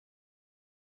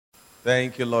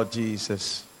Thank you, Lord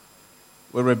Jesus.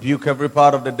 We rebuke every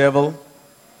part of the devil.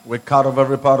 We cut off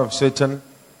every part of Satan.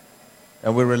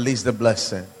 And we release the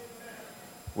blessing.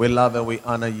 We love and we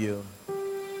honor you.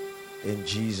 In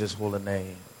Jesus' holy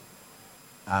name.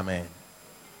 Amen.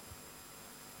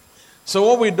 So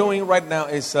what we're doing right now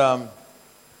is about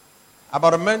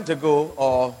a month ago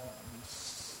or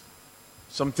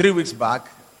some 3 weeks back,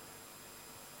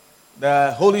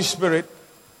 the Holy Spirit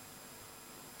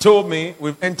told me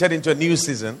we've entered into a new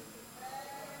season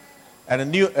and a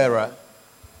new era,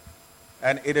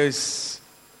 and it is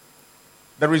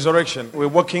the resurrection. We're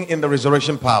working in the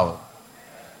resurrection power.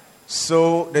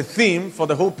 So the theme for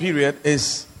the whole period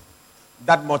is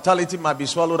that mortality might be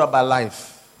swallowed up by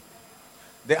life.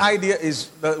 The idea is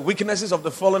the weaknesses of the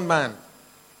fallen man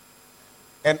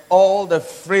and all the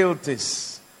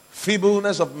frailties,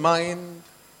 feebleness of mind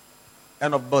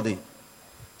and of body,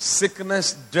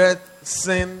 sickness, death,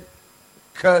 sin,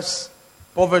 curse,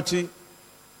 poverty,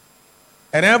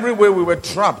 and everywhere we were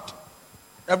trapped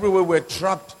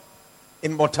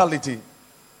in mortality.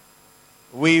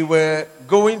 We were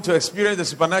going to experience the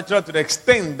supernatural to the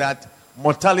extent that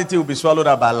mortality will be swallowed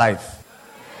up by life.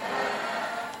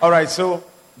 All right, so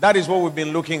that is what we've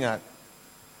been looking at.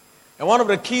 And one of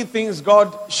the key things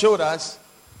God showed us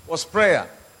was prayer.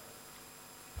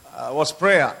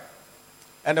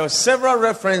 And there were several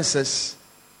references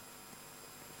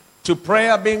to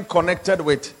prayer being connected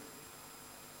with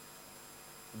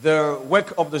the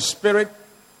work of the Spirit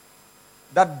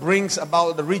that brings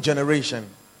about the regeneration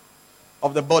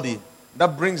of the body,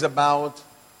 that brings about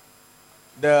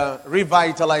the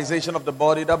revitalization of the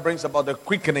body, that brings about the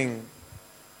quickening,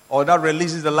 or that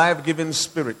releases the life-giving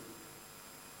spirit.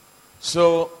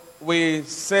 So we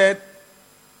said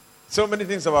so many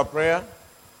things about prayer.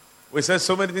 We said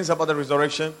so many things about the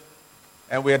resurrection,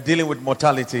 and we are dealing with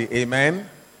mortality. Amen.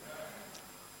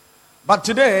 But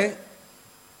today,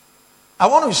 I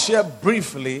want to share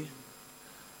briefly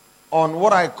on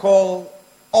what I call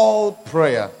all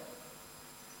prayer.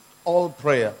 All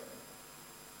prayer.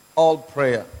 All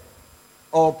prayer.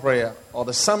 All prayer. Or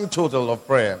the sum total of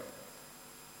prayer.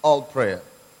 All prayer.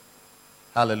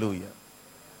 Hallelujah.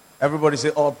 Everybody say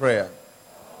all prayer.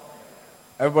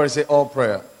 Everybody say all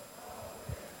prayer.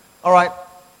 All right.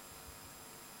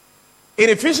 In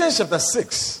Ephesians chapter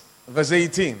 6, verse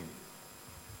 18,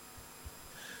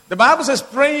 the Bible says,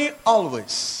 praying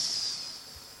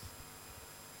always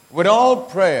with all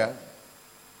prayer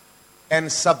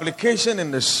and supplication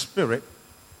in the Spirit,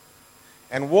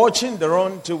 and watching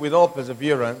thereunto with all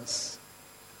perseverance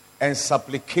and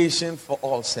supplication for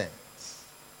all saints.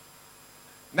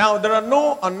 Now, there are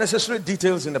no unnecessary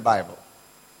details in the Bible.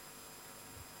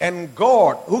 And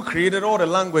God, who created all the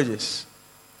languages,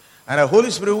 and the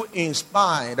Holy Spirit who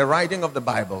inspired the writing of the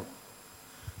Bible,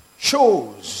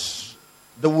 chose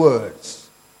the words.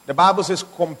 The Bible says,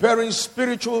 comparing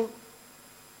spiritual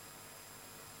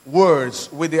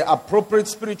words with the appropriate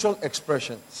spiritual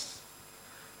expressions.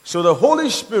 So the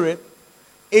Holy Spirit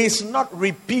is not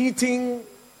repeating,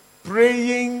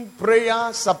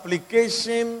 prayer,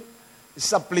 supplication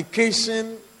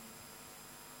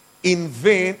in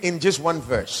vain in just one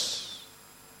verse.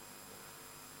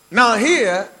 Now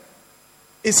here,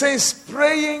 it says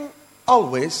praying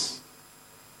always,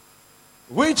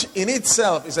 which in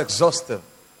itself is exhaustive.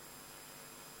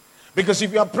 Because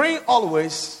if you are praying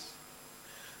always,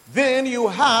 then you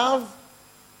have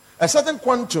a certain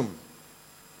quantum,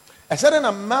 a certain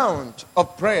amount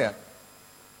of prayer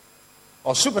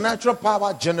or supernatural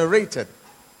power generated.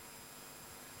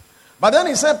 But then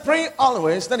he said, pray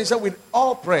always. Then he said, with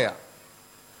all prayer.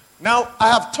 Now, I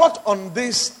have taught on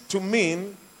this to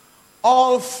mean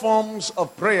all forms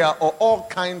of prayer or all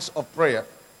kinds of prayer,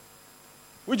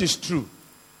 which is true.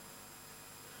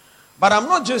 But I'm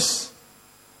not just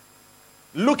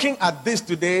looking at this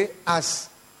today as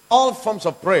all forms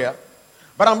of prayer,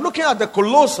 but I'm looking at the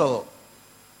colossal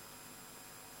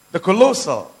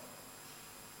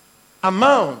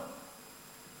amount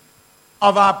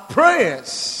of our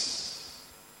prayers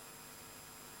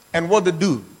and what they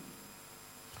do.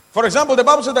 For example, the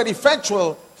Bible says that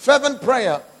effectual, fervent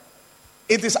prayer,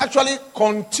 it is actually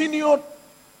continued,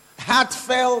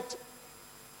 heartfelt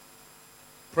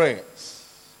prayers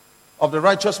of the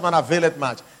righteous man availeth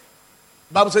much.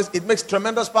 The Bible says it makes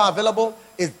tremendous power available.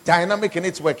 It's dynamic in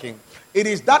its working. It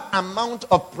is that amount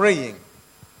of praying.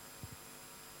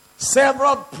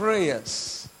 Several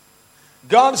prayers.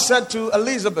 God said to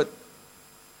Elizabeth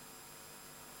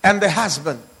and the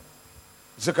husband,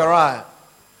 Zechariah,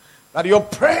 that your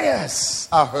prayers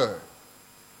are heard.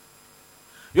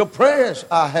 Your prayers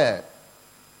are heard.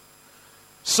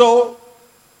 So,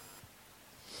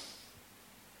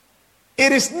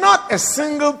 It is not a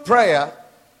single prayer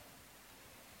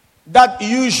that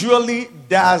usually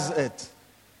does it.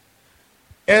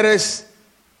 It is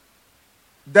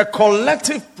the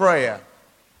collective prayer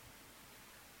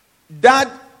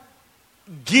that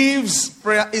gives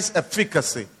prayer its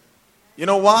efficacy. You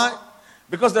know why?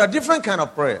 Because there are different kind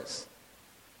of prayers.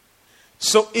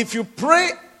 So if you pray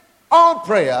all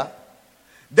prayer,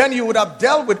 then you would have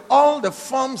dealt with all the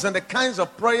forms and the kinds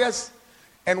of prayers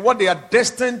and what they are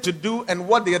destined to do and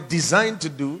what they are designed to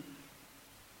do.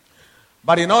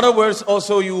 But in other words,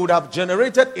 also you would have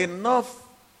generated enough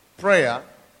prayer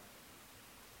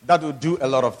that would do a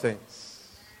lot of things.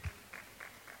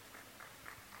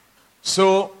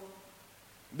 So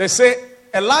they say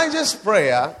Elijah's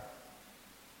prayer,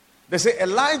 they say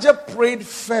Elijah prayed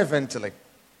fervently.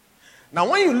 Now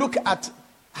when you look at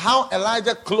how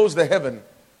Elijah closed the heaven,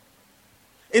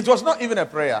 it was not even a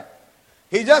prayer.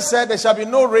 He just said, there shall be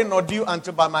no rain nor dew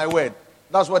until by my word.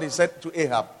 That's what he said to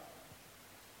Ahab.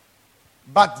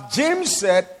 But James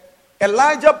said,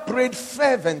 Elijah prayed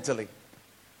fervently.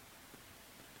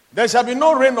 There shall be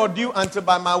no rain nor dew until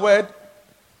by my word.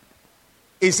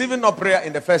 It's even not prayer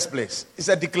in the first place. It's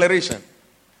a declaration.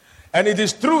 And it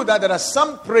is true that there are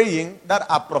some praying that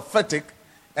are prophetic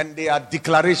and they are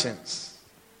declarations.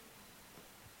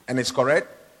 And it's correct.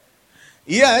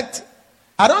 Yet,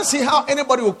 I don't see how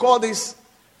anybody will call this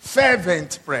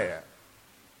fervent prayer.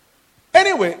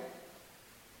 Anyway,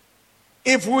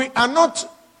 if we are not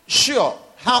sure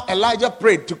how Elijah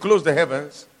prayed to close the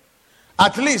heavens,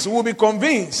 at least we'll be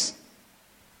convinced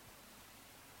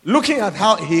looking at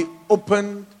how he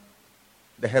opened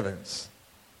the heavens.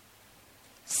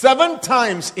 7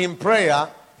 times in prayer,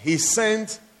 he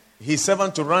sent his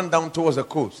servant to run down towards the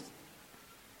coast.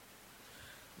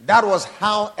 That was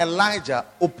how Elijah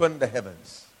opened the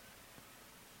heavens.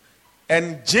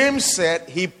 And James said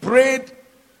he prayed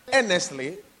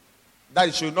earnestly that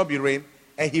it should not be rain,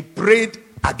 and he prayed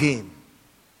again.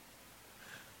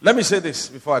 Let me say this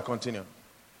before I continue.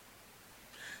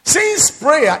 Since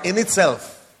prayer in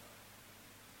itself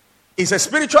is a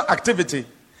spiritual activity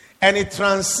and it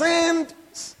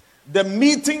transcends the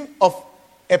meeting of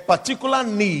a particular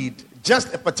need,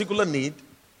 just a particular need,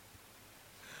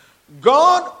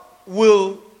 God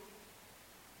will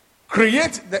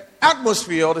create the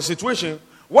atmosphere or the situation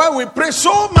where we pray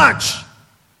so much.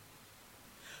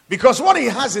 Because what he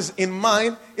has is in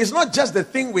mind is not just the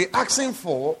thing we're asking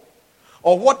for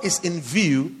or what is in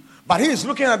view, but he is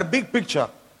looking at the big picture.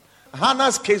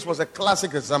 Hannah's case was a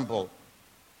classic example.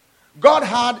 God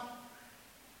had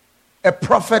a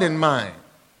prophet in mind.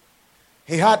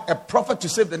 He had a prophet to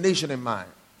save the nation in mind.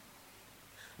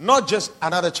 Not just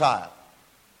another child.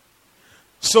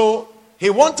 So he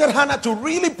wanted Hannah to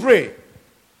really pray.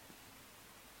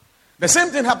 The same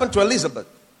thing happened to Elizabeth.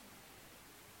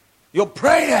 Your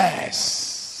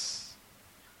prayers.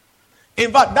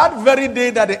 In fact, that very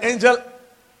day that the angel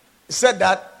said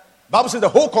that, Bible says the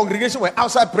whole congregation were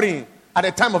outside praying at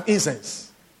the time of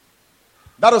incense.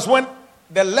 That was when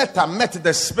the letter met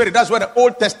the spirit. That's where the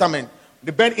Old Testament,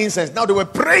 the burnt incense. Now they were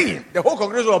praying. The whole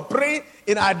congregation was praying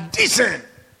in addition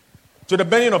to the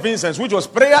burning of incense, which was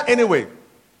prayer anyway.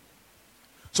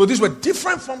 So these were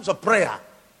different forms of prayer.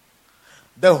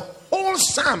 The whole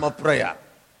psalm of prayer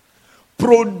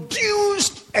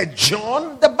produced a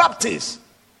John the Baptist.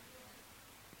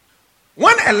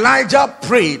 When Elijah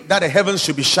prayed that the heavens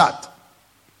should be shut,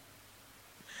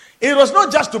 it was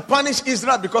not just to punish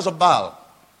Israel because of Baal.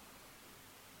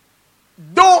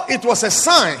 Though it was a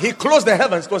sign, he closed the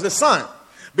heavens, it was a sign.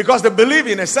 Because they believed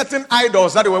in a certain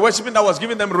idols that they were worshiping that was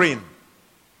giving them rain.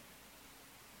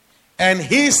 And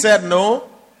he said no,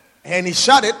 and he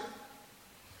shut it.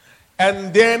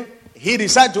 And then he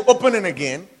decided to open it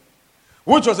again,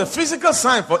 which was a physical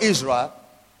sign for Israel,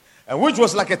 and which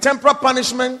was like a temporal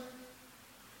punishment,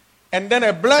 and then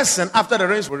a blessing after the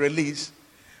rains were released.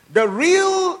 The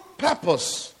real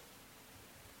purpose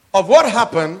of what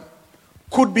happened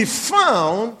could be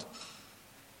found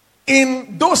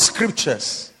in those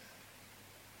scriptures.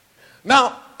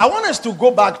 Now, I want us to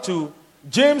go back to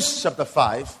James chapter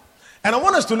 5, and I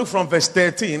want us to look from verse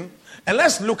 13, and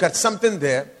let's look at something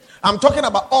there. I'm talking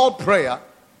about all prayer,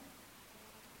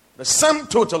 the sum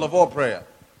total of all prayer,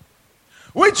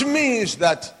 which means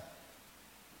that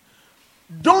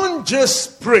don't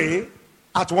just pray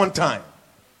at one time.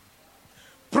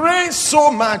 Pray so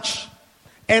much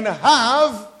and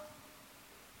have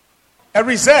a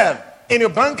reserve in your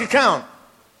bank account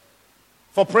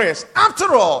for prayers.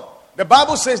 After all, the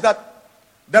Bible says that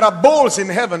there are bowls in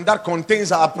heaven that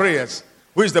contains our prayers,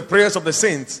 which is the prayers of the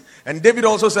saints. And David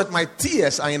also said, my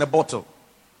tears are in a bottle.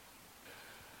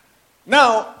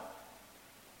 Now,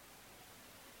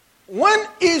 when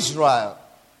Israel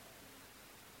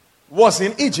was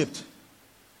in Egypt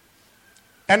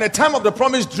and the time of the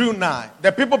promise drew nigh,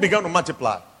 the people began to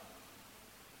multiply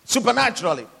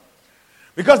supernaturally.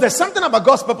 Because there's something about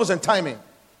God's purpose and timing.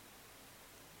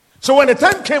 So when the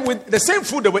time came with the same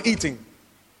food they were eating,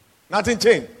 nothing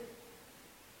changed.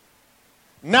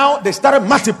 Now they started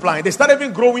multiplying. They started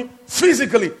even growing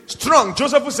physically strong.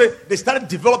 Joseph would say they started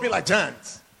developing like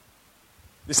giants.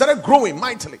 They started growing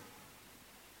mightily.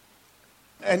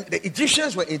 And the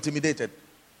Egyptians were intimidated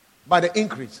by the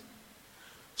increase.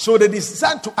 So they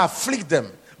decided to afflict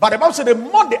them. But the Bible said the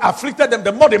more they afflicted them,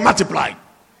 the more they multiplied.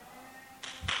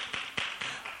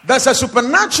 There's a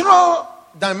supernatural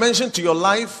dimension to your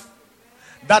life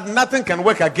that nothing can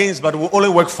work against, but will only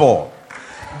work for.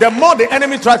 The more the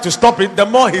enemy tries to stop it, the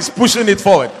more he's pushing it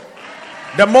forward.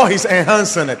 The more he's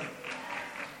enhancing it.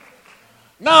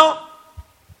 Now,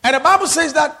 and the Bible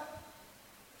says that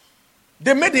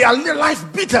they made their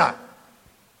life bitter.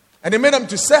 And they made them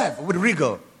to serve with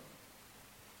rigor.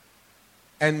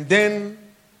 And then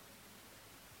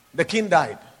the king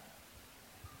died.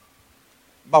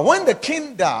 But when the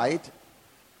king died,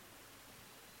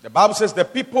 the Bible says the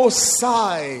people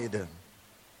sighed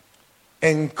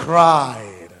and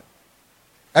cried.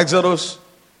 Exodus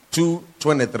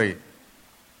 2:23.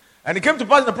 And it came to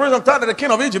pass in the presence of time that the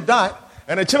king of Egypt died,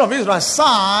 and the children of Israel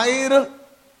sighed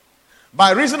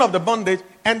by reason of the bondage,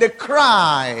 and they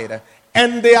cried.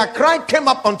 And their cry came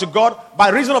up unto God by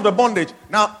reason of the bondage.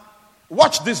 Now,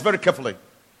 watch this very carefully.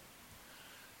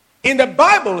 In the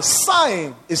Bible,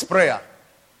 sighing is prayer.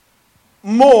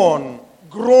 Mourn,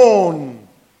 groan,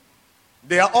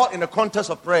 they are all in the context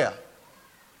of prayer.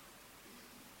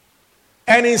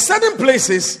 And in certain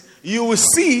places, you will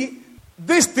see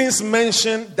these things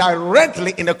mentioned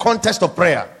directly in the context of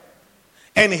prayer.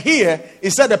 And here,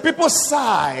 it said the people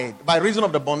sighed by reason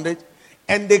of the bondage,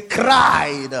 and they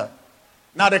cried.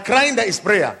 Now, the crying there is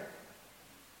prayer.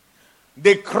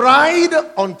 They cried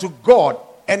unto God,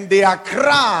 and their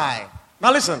cry.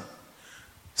 Now, listen.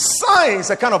 Sighing is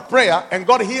a kind of prayer, and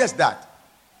God hears that.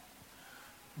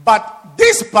 But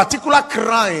this particular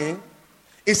crying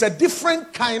is a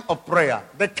different kind of prayer.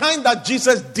 The kind that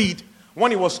Jesus did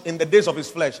when he was in the days of his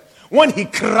flesh. When he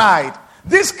cried.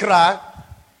 This cry,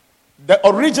 the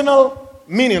original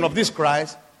meaning of this cry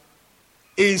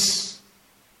is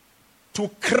to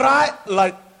cry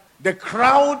like the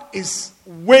crowd is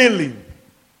wailing.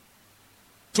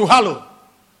 To hallow.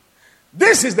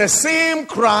 This is the same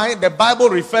cry the Bible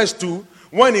refers to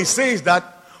when it says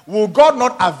that, will God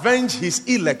not avenge his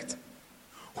elect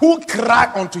who cry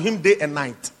unto him day and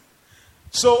night?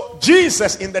 So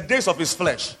Jesus, in the days of his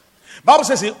flesh, Bible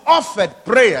says he offered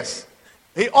prayers.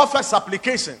 He offered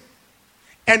supplication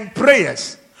and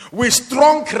prayers with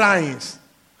strong cryings.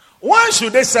 Why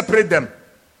should they separate them?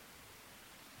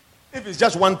 If it's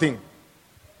just one thing.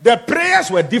 The prayers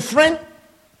were different.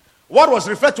 What was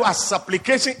referred to as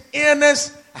supplication,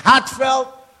 earnest, heartfelt,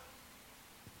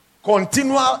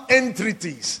 continual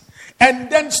entreaties. And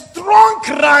then strong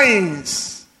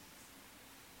cryings.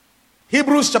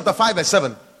 Hebrews chapter 5 verse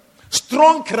 7.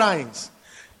 Strong cryings.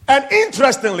 And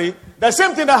interestingly, the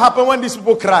same thing that happened when these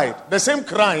people cried. The same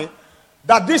crying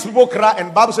that these people cried,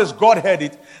 and Bible says God heard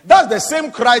it. That's the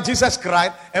same cry Jesus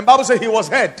cried, and Bible says he was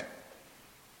heard.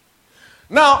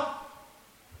 Now,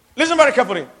 listen very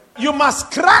carefully. You must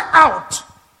cry out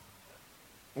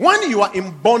when you are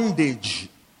in bondage.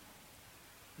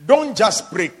 Don't just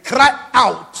pray. Cry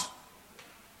out.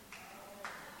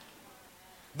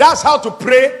 That's how to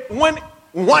pray when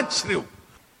watch you.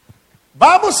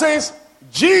 Bible says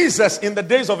Jesus in the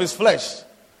days of his flesh,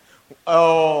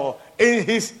 in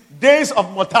his days of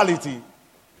mortality,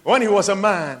 when he was a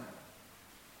man,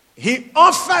 he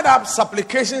offered up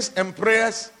supplications and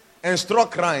prayers and strong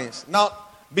cryings. Now,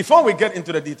 before we get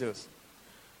into the details,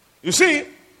 you see,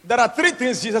 there are three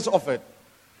things Jesus offered.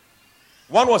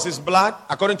 One was his blood,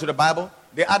 according to the Bible.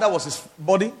 The other was his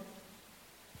body.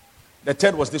 The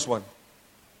third was this one.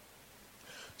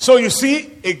 So you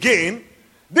see, again,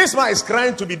 this man is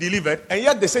crying to be delivered, and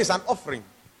yet they say it's an offering.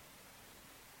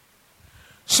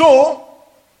 So,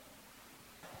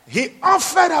 he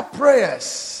offered up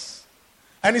prayers,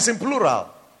 and it's in plural.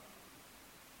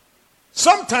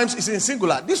 Sometimes it's in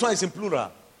singular. This one is in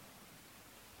plural.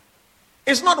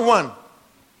 It's not one.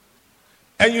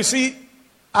 And you see,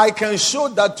 I can show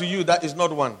that to you that is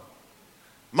not one.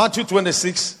 Matthew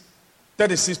 26,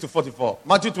 36 to 44.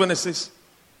 Matthew 26,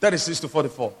 36 to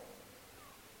 44.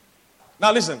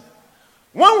 Now listen.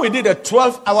 When we did a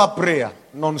 12-hour prayer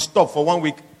non-stop for 1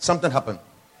 week, something happened.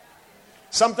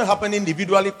 Something happened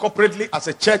individually, corporately, as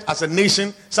a church, as a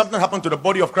nation. Something happened to the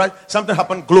body of Christ. Something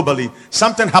happened globally.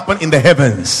 Something happened in the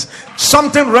heavens.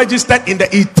 Something registered in the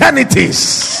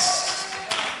eternities.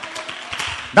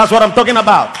 That's what I'm talking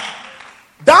about.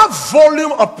 That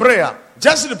volume of prayer.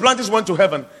 Jesse the Plantis went to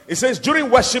heaven. It says during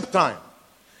worship time,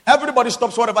 everybody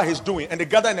stops whatever he's doing and they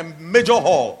gather in a major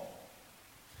hall.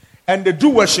 And they do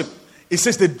worship. It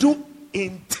says they do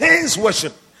intense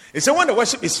worship. It says when the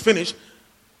worship is finished,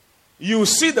 you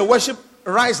see the worship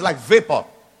rise like vapor,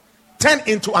 turn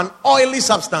into an oily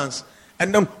substance,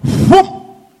 and then whoop,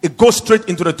 it goes straight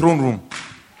into the throne room.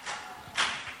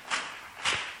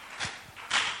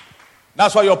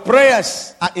 That's why your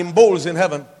prayers are in bowls in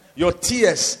heaven. Your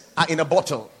tears are in a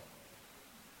bottle.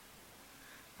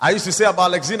 I used to say about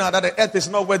Alexina that the earth is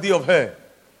not worthy of her.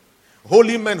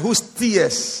 Holy men whose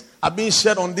tears are being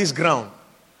shed on this ground.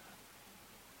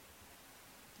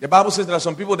 The Bible says there are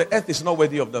some people, the earth is not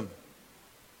worthy of them.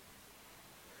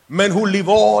 Men who live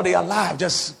all their life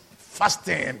just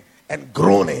fasting and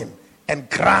groaning and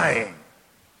crying.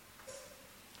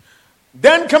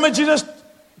 Then came Jesus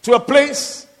to a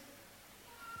place,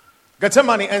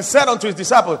 Gethsemane, and said unto his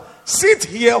disciples, sit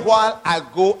here while I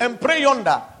go and pray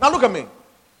yonder. Now look at me.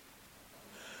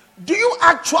 Do you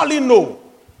actually know?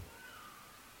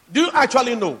 Do you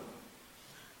actually know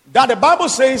that the Bible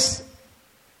says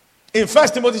in 1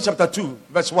 Timothy chapter 2,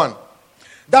 verse 1,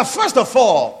 that first of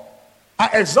all,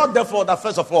 I exhort therefore that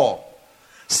first of all,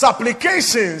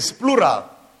 supplications, plural,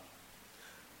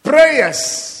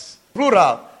 prayers,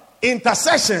 plural,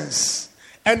 intercessions,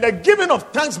 and the giving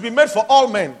of thanks be made for all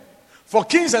men, for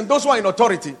kings and those who are in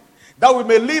authority, that we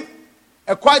may live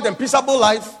a quiet and peaceable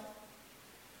life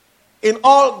in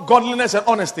all godliness and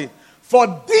honesty.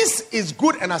 For this is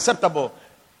good and acceptable.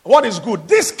 What is good?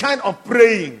 This kind of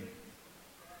praying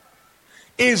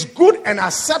is good and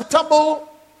acceptable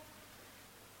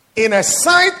in a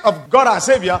sight of God our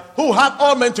Savior, who had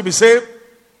all men to be saved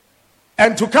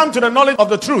and to come to the knowledge of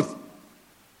the truth.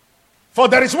 For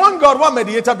there is one God, one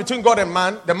mediator between God and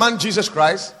man, the man Jesus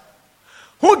Christ,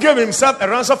 who gave himself a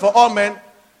ransom for all men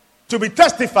to be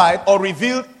testified or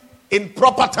revealed in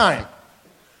proper time.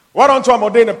 Whereunto I'm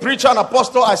ordained a preacher, an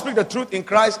apostle, I speak the truth in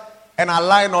Christ, and I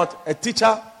lie not, a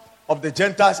teacher of the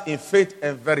Gentiles in faith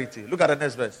and verity. Look at the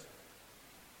next verse.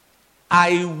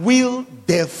 I will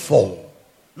therefore,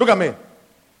 look at me,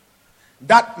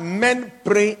 that men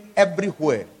pray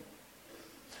everywhere,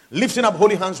 lifting up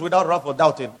holy hands without wrath or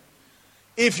doubting.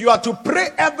 If you are to pray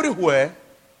everywhere,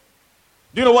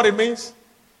 do you know what it means?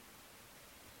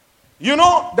 You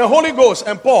know, the Holy Ghost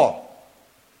and Paul,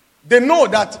 they know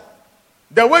that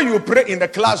the way you pray in the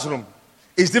classroom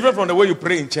is different from the way you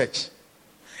pray in church.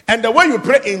 And the way you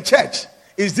pray in church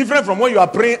is different from when you are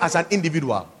praying as an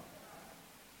individual.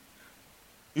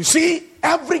 You see,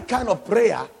 every kind of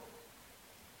prayer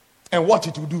and what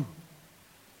it will do.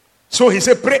 So he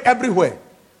said, pray everywhere.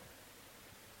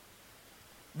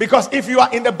 Because if you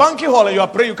are in the banquet hall and you are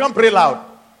praying, you can't pray loud.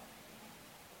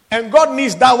 And God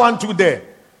needs that one too there.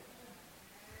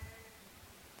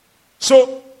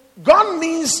 So God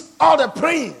needs all the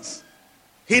prayings.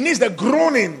 He needs the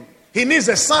groaning. He needs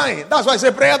the sign. That's why I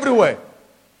say pray everywhere.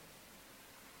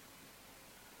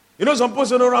 You know, some people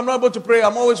say, no, I'm not able to pray.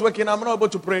 I'm always working. I'm not able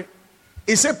to pray.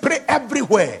 He said pray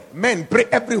everywhere. Men, pray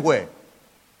everywhere.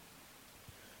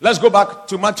 Let's go back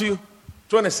to Matthew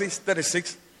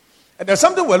 26:36. And there's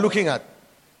something we're looking at.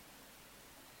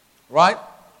 Right?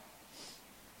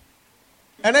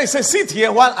 And then he says, sit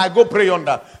here while I go pray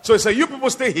yonder. So he said, you people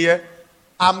stay here.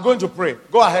 I'm going to pray.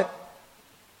 Go ahead.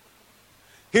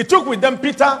 He took with them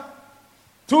Peter,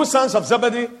 two sons of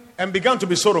Zebedee, and began to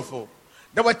be sorrowful.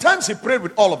 There were times he prayed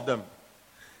with all of them.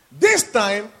 This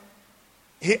time,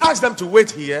 he asked them to wait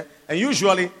here. And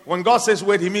usually, when God says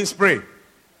wait, he means pray.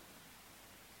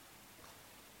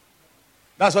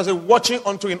 That's why I say watching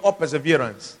unto in all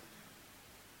perseverance.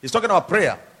 He's talking about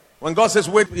prayer. When God says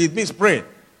wait, it means pray.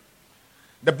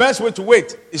 The best way to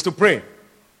wait is to pray.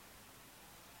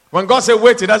 When God says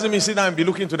wait, it doesn't mean sit down and be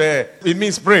looking to the air. It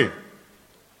means pray.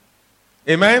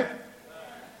 Amen?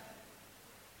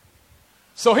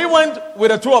 So he went with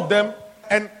the two of them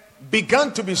and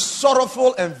began to be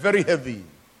sorrowful and very heavy.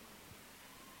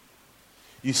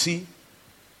 You see?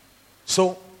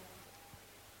 So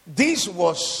this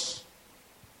was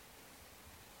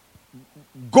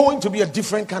going to be a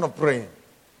different kind of praying.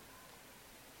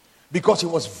 Because he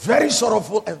was very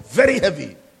sorrowful and very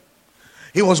heavy.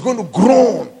 He was going to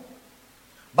groan.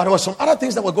 But there were some other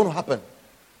things that were going to happen.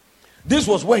 This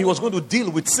was where he was going to deal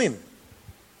with sin.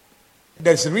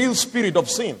 There's a real spirit of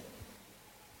sin.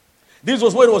 This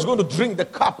was where he was going to drink the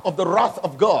cup of the wrath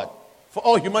of God for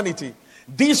all humanity.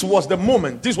 This was the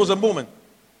moment. This was a moment.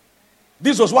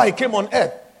 This was why he came on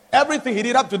earth. Everything he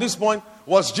did up to this point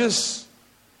was just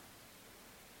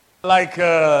like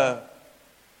a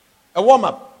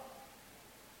warm-up.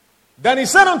 Then he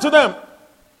said unto them,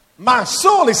 my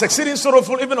soul is exceeding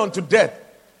sorrowful even unto death.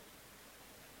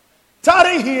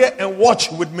 Tarry here and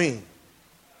watch with me.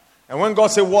 And when God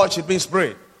said watch, it means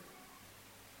pray.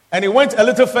 And he went a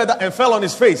little further and fell on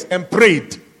his face and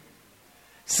prayed,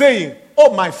 saying,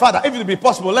 oh my Father, if it be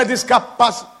possible, let this cup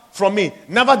pass from me.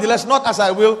 Nevertheless, not as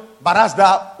I will, but as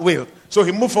thou wilt. So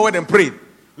he moved forward and prayed.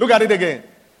 Look at it again.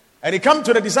 And he came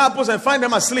to the disciples and find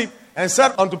them asleep and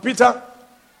said unto Peter,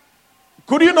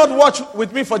 could you not watch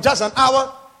with me for just an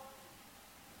hour?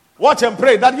 Watch and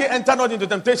pray that ye enter not into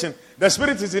temptation. The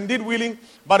spirit is indeed willing,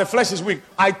 but the flesh is weak.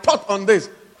 I taught on this.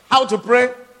 How to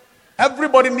pray.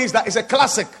 Everybody needs that. It's a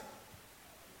classic.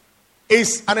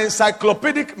 It's an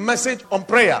encyclopedic message on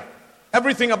prayer.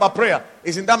 Everything about prayer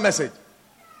is in that message.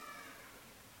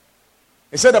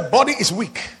 He said the body is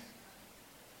weak.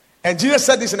 And Jesus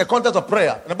said this in the context of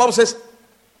prayer. And the Bible says,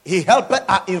 he helped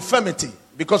our infirmity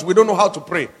because we don't know how to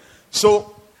pray.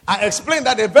 So I explained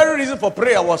that the very reason for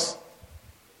prayer was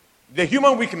the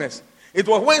human weakness. It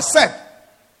was when Seth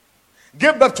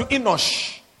gave birth to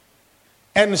Enosh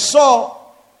and saw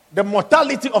the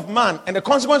mortality of man and the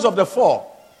consequence of the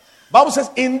fall. Bible says,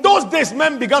 in those days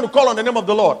men began to call on the name of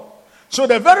the Lord. So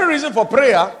the very reason for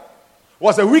prayer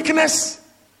was the weakness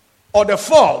or the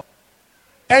fall.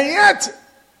 And yet,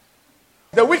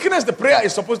 the weakness the prayer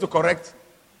is supposed to correct,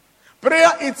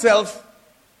 prayer itself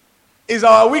is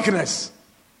our weakness.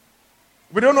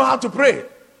 We don't know how to pray.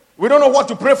 We don't know what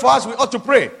to pray for us. We ought to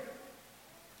pray.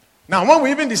 Now, when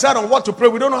we even decide on what to pray,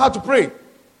 we don't know how to pray.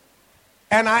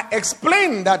 And I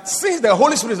explained that since the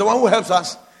Holy Spirit is the one who helps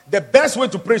us, the best way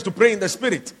to pray is to pray in the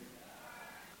Spirit.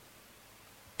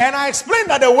 And I explained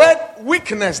that the word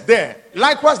weakness there,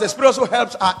 likewise the Spirit also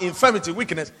helps our infirmity,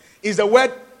 weakness, is the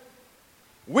word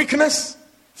weakness,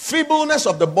 feebleness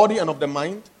of the body and of the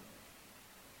mind,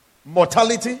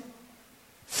 mortality,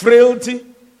 frailty,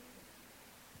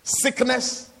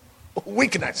 sickness,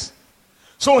 weakness.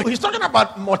 So he's talking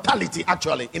about mortality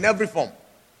actually in every form.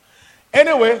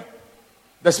 Anyway,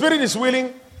 the spirit is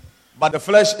willing, but the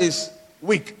flesh is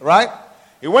weak, right?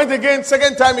 He went again,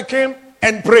 second time he came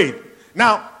and prayed.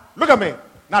 Now, look at me.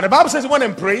 Now the Bible says he went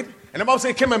and prayed, and the Bible says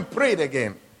he came and prayed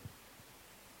again.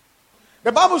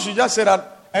 The Bible should just say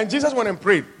that, and Jesus went and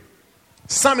prayed.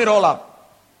 Sum it all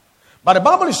up. But the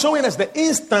Bible is showing us the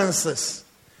instances.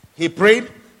 He prayed,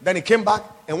 then he came back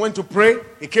and went to pray.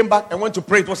 He came back and went to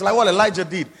pray. It was like what Elijah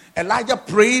did. Elijah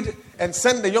prayed and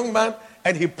sent the young man,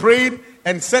 and he prayed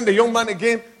and sent the young man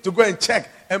again to go and check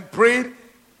and prayed.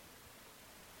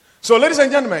 So, ladies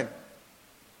and gentlemen,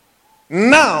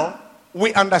 now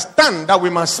we understand that we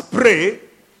must pray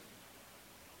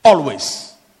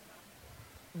always.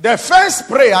 The first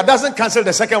prayer doesn't cancel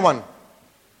the second one.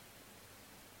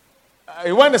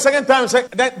 He went the second time and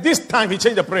said, then this time he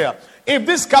changed the prayer. If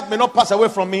this cup may not pass away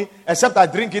from me, except I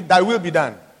drink it, thy will be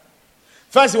done.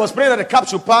 First he was praying that the cup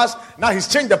should pass. Now he's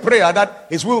changed the prayer that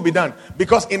his will be done.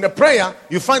 Because in the prayer,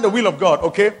 you find the will of God,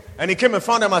 okay? And he came and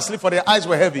found them asleep for their eyes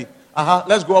were heavy.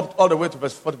 Let's go up all the way to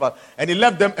verse 45. And he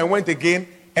left them and went again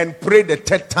and prayed the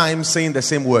third time saying the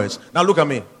same words. Now look at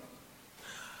me.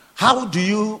 How do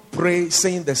you pray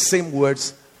saying the same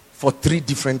words for 3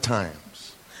 different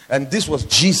times? And this was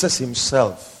Jesus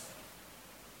himself.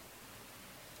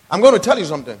 I'm going to tell you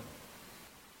something.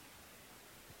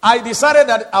 I decided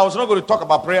that I was not going to talk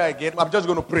about prayer again. I'm just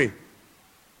going to pray.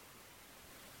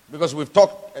 Because we've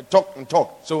talked and talked and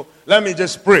talked. So let me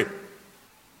just pray.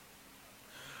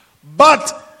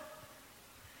 But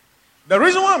the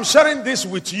reason why I'm sharing this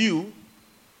with you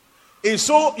is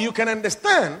so you can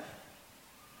understand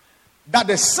that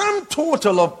the sum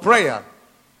total of prayer,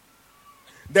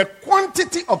 the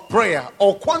quantity of prayer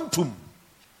or quantum,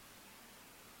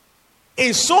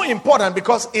 is so important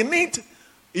because in it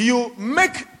you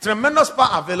make tremendous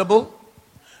power available.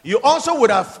 You also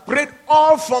would have prayed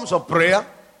all forms of prayer,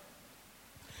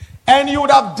 and you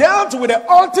would have dealt with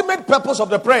the ultimate purpose of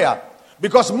the prayer.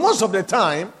 Because most of the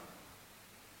time,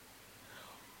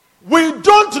 we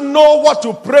don't know what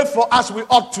to pray for as we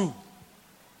ought to.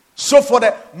 So for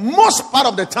the most part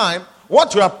of the time,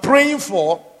 what you are praying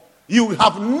for, you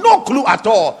have no clue at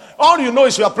all. All you know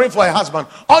is you are praying for a husband.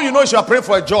 All you know is you are praying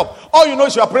for a job. All you know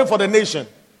is you are praying for the nation.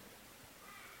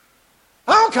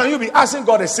 How can you be asking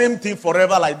God the same thing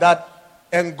forever like that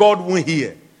and God won't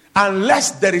hear?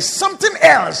 Unless there is something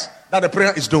else that the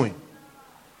prayer is doing.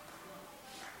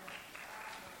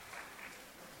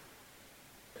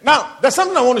 Now, there's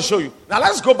something I want to show you. Now,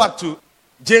 let's go back to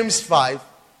James 5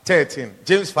 13.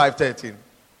 James 5:13.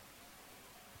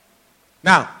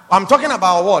 Now, I'm talking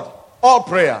about what? All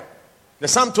prayer. The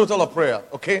sum total of prayer.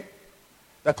 Okay?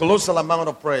 The colossal amount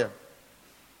of prayer.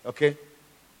 Okay?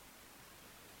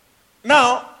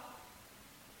 Now,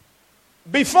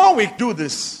 before we do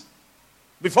this,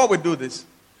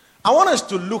 I want us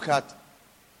to look at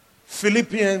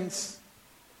Philippians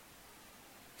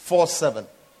 4:7.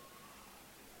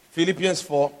 Philippians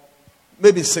 4,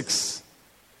 maybe 6.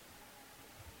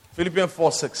 Philippians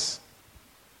 4:6.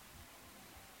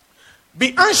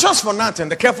 Be anxious for nothing.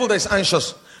 The careful that is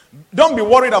anxious. Don't be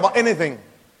worried about anything.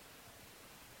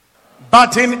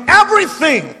 But in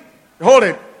everything, hold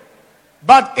it.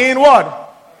 But in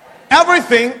what?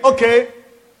 Everything, okay.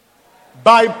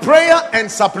 By prayer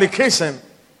and supplication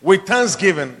with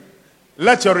thanksgiving,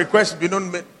 let your request be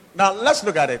known. Now let's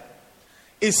look at it.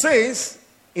 It says,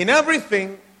 in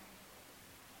everything,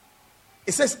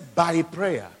 it says by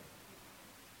prayer.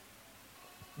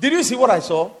 Did you see what I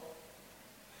saw?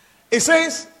 It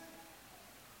says,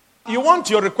 you want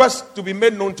your request to be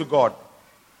made known to God.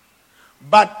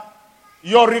 But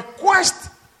your request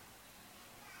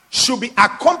should be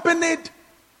accompanied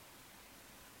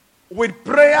with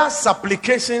prayer,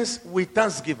 supplications, with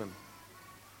thanksgiving.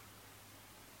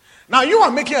 Now you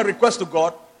are making a request to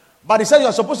God, but he said you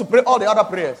are supposed to pray all the other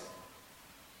prayers.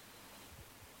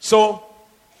 So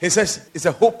he says it's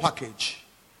a whole package.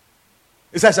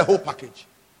 He says a whole package.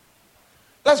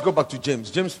 Let's go back to James.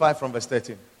 James 5 from verse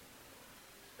 13.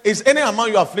 Is any among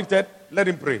you afflicted? Let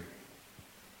him pray.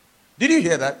 Did you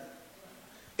hear that?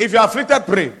 If you are afflicted,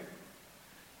 pray.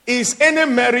 Is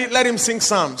any merry? Let him sing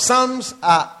psalms. Psalms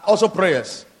are also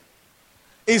prayers.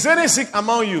 Is any sick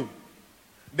among you?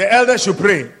 The elder should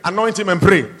pray. Anoint him and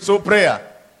pray. So prayer.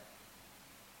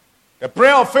 The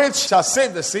prayer of faith shall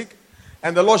save the sick,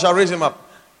 and the Lord shall raise him up.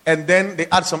 And then they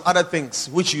add some other things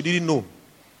which you didn't know.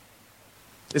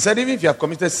 They said even if you have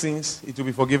committed sins, it will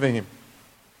be forgiven him.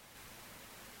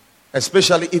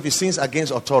 Especially if he sins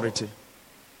against authority.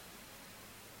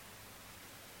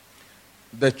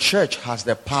 The church has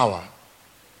the power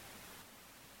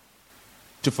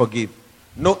to forgive.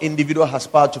 No individual has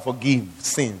power to forgive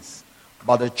sins,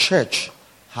 but the church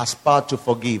has power to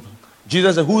forgive.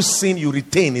 Jesus said, whose sin you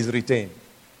retain is retained.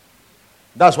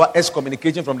 That's why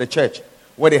excommunication from the church,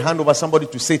 where they hand over somebody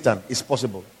to Satan, is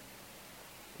possible.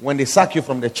 When they sack you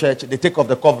from the church, they take off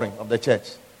the covering of the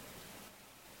church.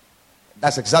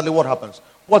 That's exactly what happens.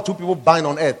 What two people bind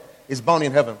on earth is bound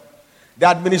in heaven. The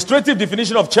administrative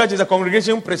definition of church is a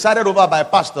congregation presided over by a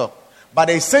pastor. But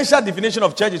the essential definition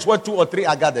of church is where 2 or 3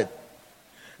 are gathered.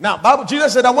 Now,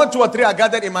 Jesus said, when 2 or 3 are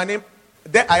gathered in my name,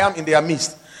 there I am in their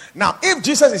midst. Now, if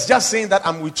Jesus is just saying that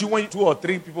I'm with you when 2 or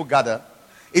 3 people gather,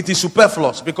 it is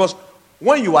superfluous. Because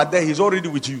when you are there, he's already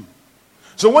with you.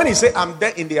 So when he says, I'm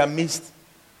there in their midst,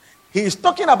 he is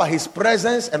talking about his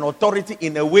presence and authority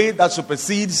in a way that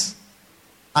supersedes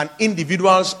an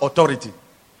individual's authority.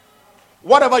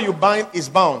 Whatever you bind is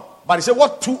bound. But he said,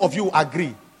 what 2 of you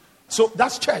agree? So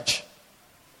that's church.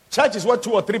 Church is where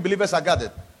 2 or 3 believers are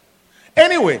gathered.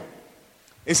 Anyway,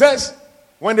 he says,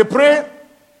 when they pray,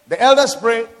 the elders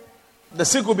pray, the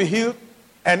sick will be healed.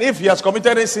 And if he has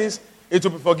committed any sins, it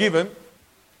will be forgiven.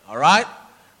 All right?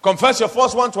 Confess your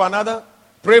faults one to another.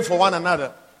 Pray for one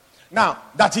another. Now,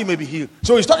 that he may be healed.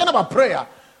 So he's talking about prayer.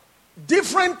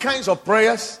 Different kinds of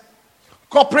prayers.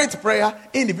 Corporate prayer,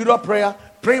 individual prayer,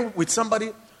 praying with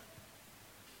somebody,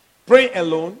 praying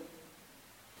alone.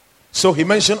 So he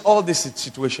mentioned all these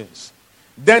situations.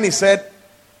 Then he said,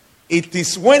 it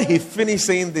is when he finished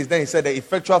saying this, then he said, the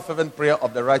effectual fervent prayer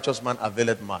of the righteous man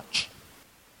availeth much.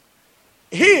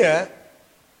 Here,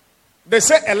 they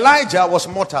say Elijah was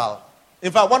mortal.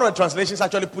 In fact, one of the translations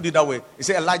actually put it that way. It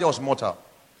said Elijah was mortal.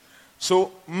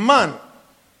 So man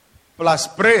plus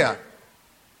prayer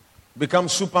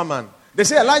becomes Superman. They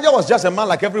say Elijah was just a man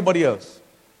like everybody else.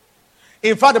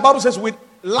 In fact, the Bible says with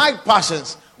like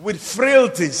passions, with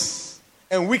frailties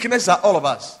and weaknesses are all of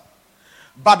us.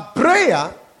 But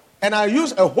prayer, and I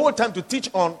use a whole time to teach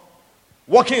on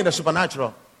walking in the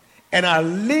supernatural, and I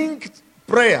linked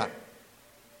prayer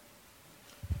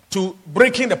to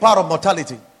breaking the power of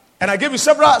mortality. And I gave you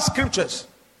several scriptures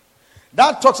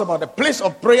that talks about the place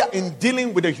of prayer in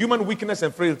dealing with the human weakness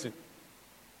and frailty.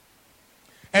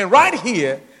 And right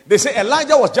here, they say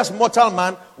Elijah was just mortal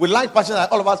man with like passion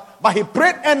like all of us, but he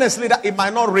prayed earnestly that it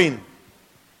might not rain.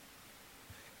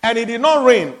 And it did not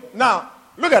rain. Now,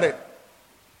 look at it.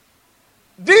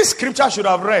 This scripture should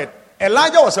have read,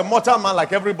 Elijah was a mortal man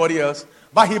like everybody else,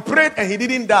 but he prayed and he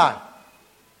didn't die.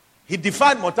 He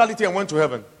defied mortality and went to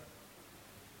heaven.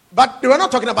 But they were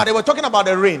not talking about it, they were talking about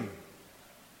the rain.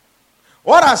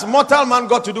 What has mortal man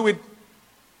got to do with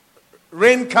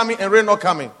rain coming and rain not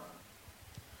coming.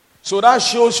 So that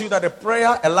shows you that the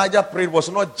prayer Elijah prayed was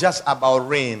not just about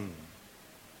rain.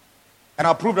 And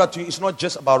I'll prove that to you. It's not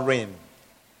just about rain.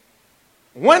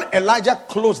 When Elijah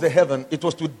closed the heaven, it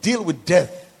was to deal with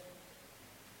death.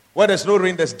 Where there's no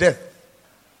rain, there's death.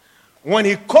 When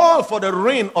he called for the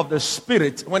rain of the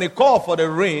Spirit, when he called for the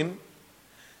rain,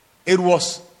 it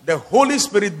was the Holy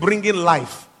Spirit bringing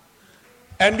life.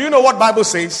 And do you know what Bible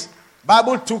says?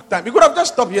 Bible took time. You could have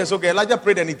just stopped here. So, okay, Elijah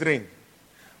prayed and it rained.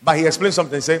 But he explained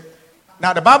something. He said,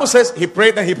 now the Bible says he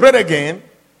prayed and he prayed again.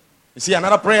 You see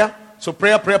another prayer? So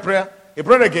prayer. He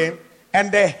prayed again.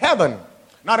 And the heaven.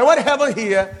 Now the word heaven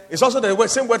here is also the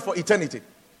same word for eternity.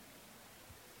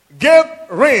 Gave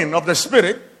rain of the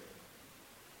Spirit.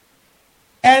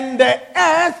 And the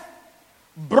earth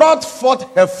brought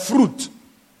forth her fruit.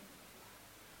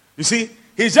 You see,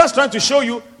 he's just trying to show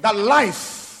you that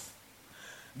life,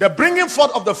 the bringing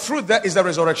forth of the fruit there is the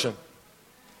resurrection.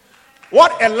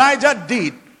 What Elijah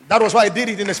did, that was why he did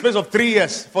it in the space of 3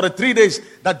 years, for the 3 days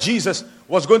that Jesus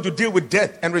was going to deal with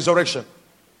death and resurrection.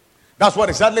 That's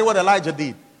exactly what Elijah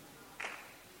did.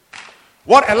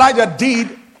 What Elijah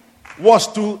did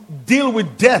was to deal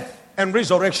with death and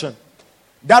resurrection.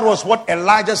 That was what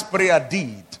Elijah's prayer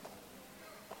did.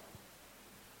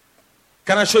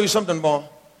 Can I show you something more?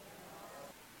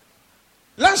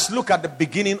 Let's look at the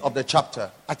beginning of the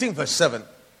chapter. I think verse 7.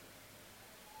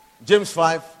 James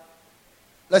 5.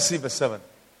 Let's see verse 7.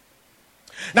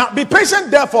 Now, be patient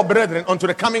therefore, brethren, unto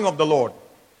the coming of the Lord.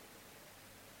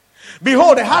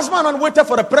 Behold, the husbandman waited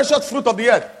for the precious fruit of the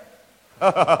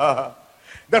earth.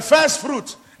 The first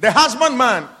fruit. The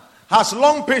husbandman has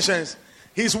long patience.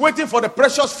 He's waiting for the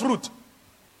precious fruit.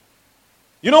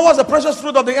 You know what's the precious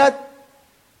fruit of the earth?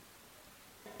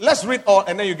 Let's read all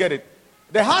and then you get it.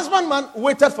 The husbandman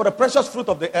waited for the precious fruit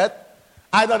of the earth,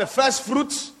 either the first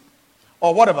fruits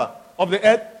or whatever of the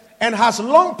earth, and has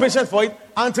long patience for it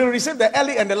until he received the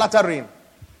early and the latter rain.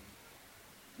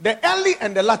 The early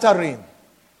and the latter rain.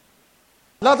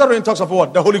 Latter rain talks of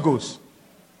what? The Holy Ghost.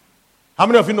 How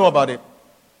many of you know about it?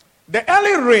 The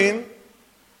early rain,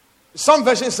 some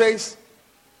version says,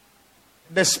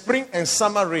 the spring and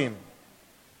summer rain.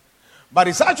 But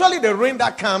it's actually the rain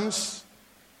that comes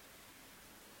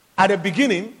at the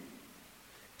beginning,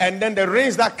 and then the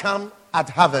rains that come at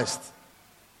harvest.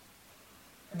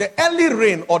 The early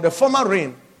rain or the former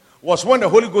rain was when the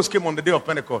Holy Ghost came on the day of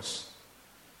Pentecost.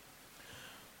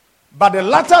 But the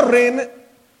latter rain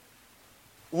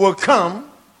will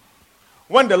come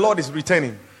when the Lord is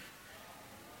returning.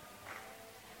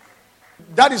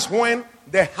 That is when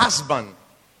the husbandman,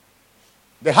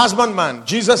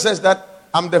 Jesus says that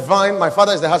I'm the vine, my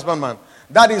Father is the husbandman.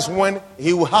 That is when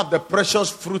he will have the precious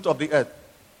fruit of the earth.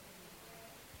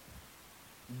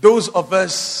 Those of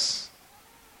us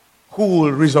who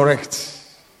will resurrect.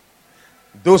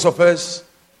 Those of us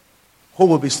who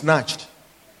will be snatched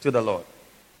to the Lord.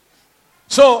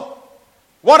 So,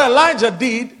 what Elijah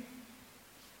did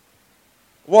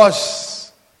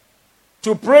was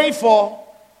to pray for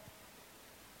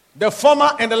the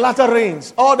former and the latter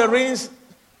rains. All the rains,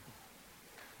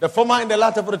 the former and the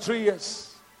latter for the 3 years.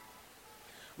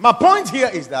 My point here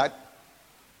is that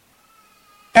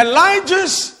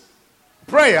Elijah's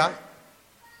prayer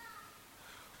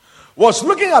was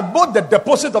looking at both the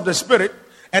deposit of the Spirit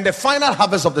and the final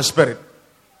harvest of the Spirit.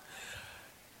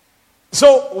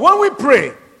 So when we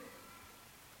pray,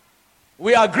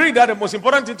 we agree that the most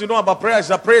important thing to know about prayer is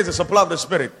that prayer is the supply of the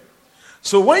Spirit.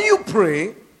 So when you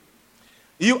pray,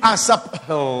 you are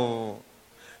supplying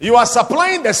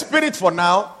the Spirit for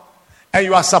now, and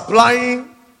you are supplying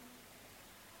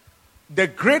the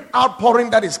great outpouring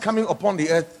that is coming upon the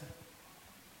earth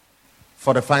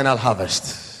for the final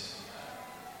harvest.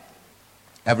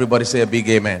 Everybody say a big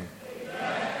amen.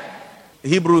 Amen.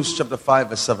 Hebrews chapter 5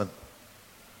 verse 7.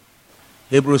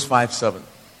 Hebrews 5:7.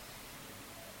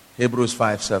 Hebrews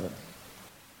 5:7.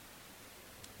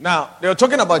 Now, they are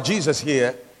talking about Jesus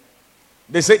here.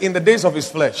 They say in the days of his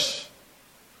flesh.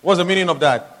 What's the meaning of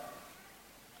that?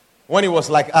 When he was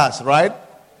like us, right?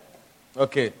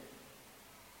 Okay.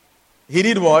 He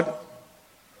did what?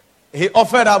 He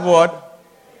offered up what?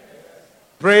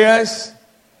 Prayers,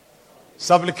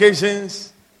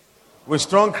 supplications, with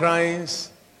strong cryings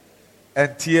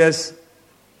and tears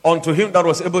unto him that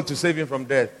was able to save him from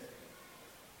death.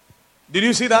 Did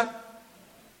you see that?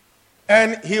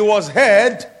 And he was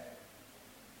heard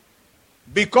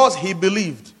because he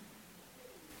believed.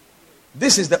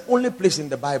 This is the only place in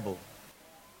the Bible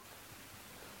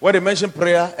where they mention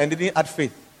prayer and they didn't add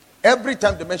faith. Every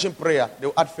time they mention prayer, they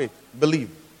will add faith. Believe.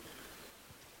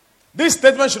 This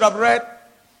statement should have read,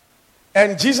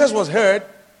 and Jesus was heard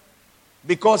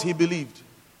because he believed.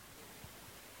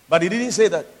 But he didn't say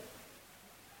that.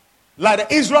 Like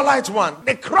the Israelites one,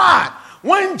 they cried.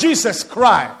 When Jesus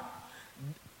cried,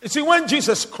 you see, when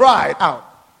Jesus cried out,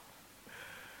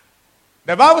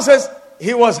 the Bible says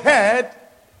he was heard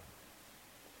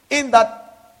in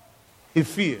that he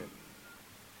feared.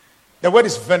 The word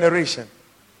is veneration,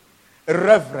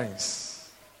 reverence.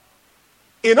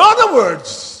 In other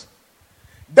words,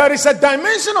 there is a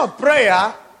dimension of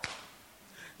prayer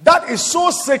that is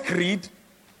so sacred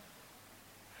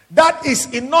that is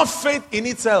enough faith in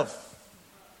itself.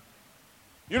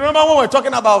 You remember when we were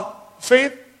talking about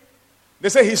faith? They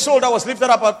say his soul that was lifted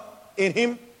up in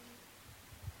him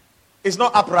is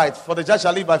not upright, for the just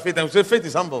shall live by faith. And we say faith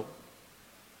is humble.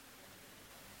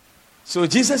 So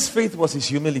Jesus' faith was his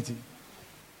humility.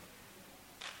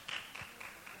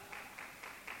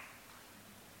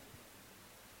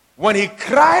 When he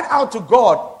cried out to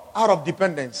God out of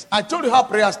dependence. I told you how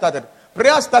prayer started.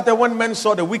 Prayer started when men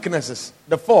saw the weaknesses,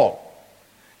 the fall,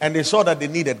 and they saw that they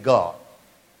needed God.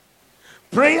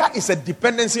 Prayer is a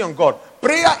dependency on God.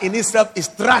 Prayer in itself is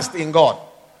trust in God.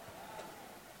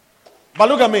 But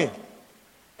look at me.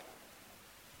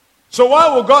 So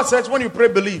why will God say when you pray,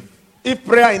 believe? If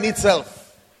prayer in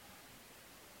itself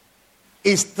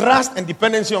is trust and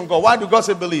dependency on God, why do God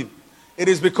say believe? It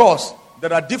is because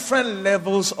there are different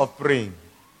levels of praying.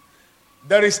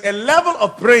 There is a level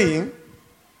of praying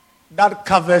that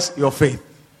covers your faith.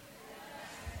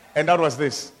 And that was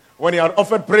this. When he had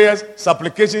offered prayers,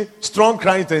 supplication, strong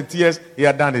crying and tears, he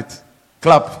had done it.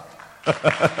 Clap.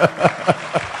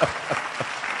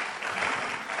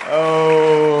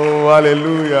 Oh,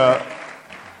 hallelujah.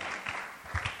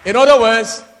 In other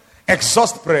words,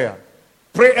 exhaust prayer.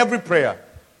 Pray every prayer.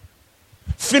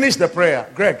 Finish the prayer.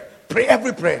 Greg, pray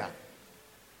every prayer.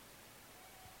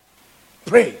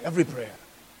 Pray every prayer.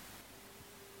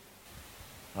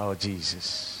 Oh,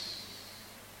 Jesus.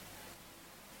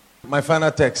 My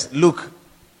final text, Luke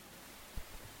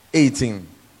 18.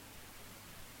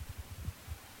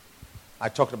 I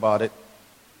talked about it.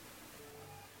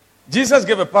 Jesus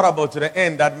gave a parable to the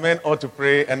end that men ought to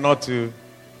pray and not to.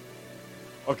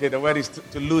 Okay, the word is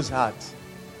to lose heart.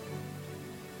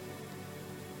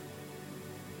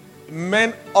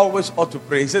 Men always ought to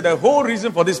pray. He said the whole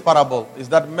reason for this parable is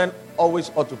that men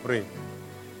always ought to pray.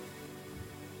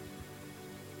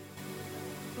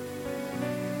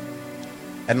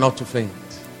 And not to faint.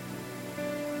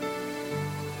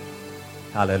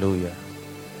 Hallelujah.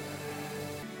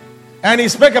 And he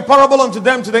spake a parable unto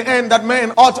them to the end that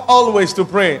men ought always to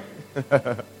pray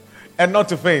and not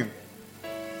to faint.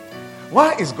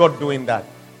 Why is God doing that?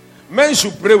 Men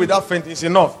should pray without fainting. It's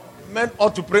enough. Men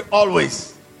ought to pray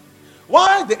always.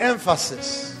 Why the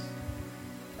emphasis?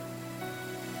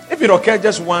 If it occurs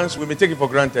just once, we may take it for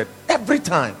granted. Every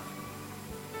time.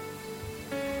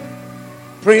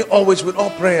 Pray always with all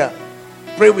prayer.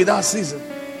 Pray without ceasing.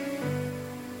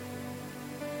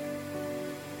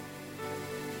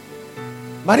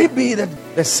 Might it be that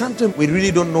there's something we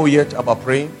really don't know yet about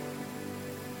praying?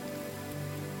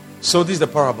 So this is the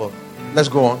parable. Let's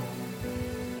go on.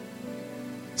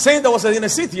 Saying there was in a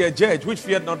city a judge which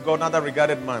feared not God, neither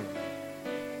regarded man.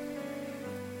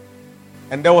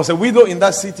 And there was a widow in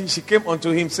that city. She came unto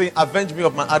him saying, avenge me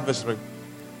of my adversary.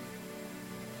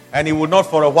 And he would not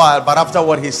for a while, but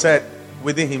afterward he said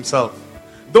within himself,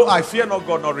 though I fear not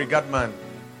God nor regard man,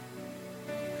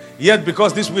 yet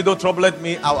because this widow troubled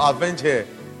me, I will avenge her,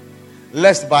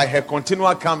 lest by her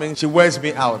continual coming she wears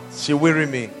me out, she weary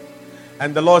me.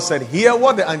 And the Lord said, hear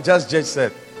what the unjust judge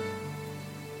said.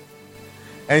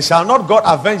 And shall not God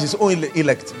avenge his own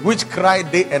elect, which cry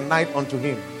day and night unto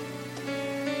him?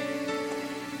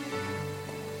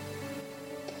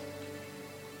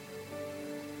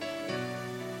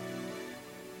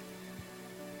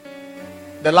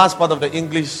 The last part of the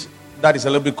English that is a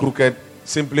little bit crooked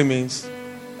simply means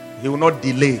he will not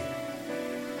delay.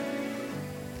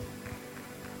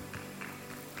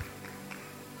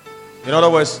 In other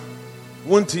words,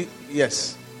 won't he?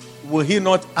 Yes. Will he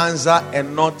not answer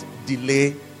and not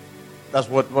delay? That's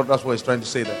what he's trying to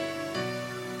say there.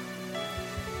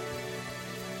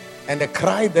 And the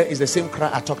cry there is the same cry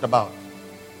I talked about.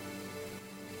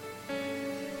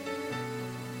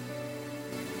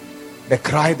 The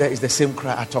cry there is the same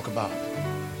cry I talk about.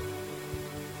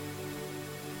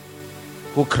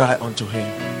 Who cry unto him?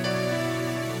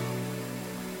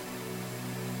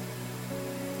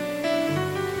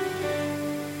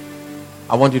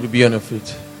 I want you to be on your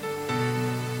feet.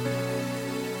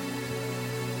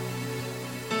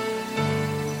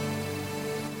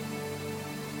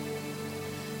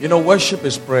 You know, worship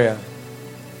is prayer.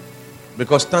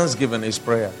 Because thanksgiving is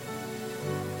prayer.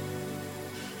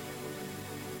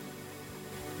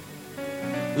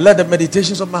 Let the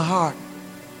meditations of my heart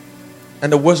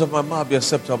and the words of my mouth be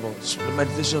acceptable. The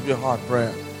meditation of your heart,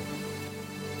 prayer.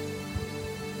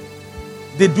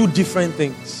 They do different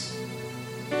things.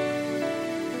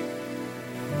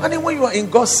 And then when you are in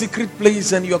God's secret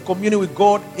place and you are communing with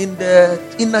God in the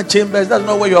inner chambers, that's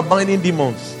not where you are binding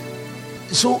demons.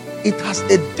 So it has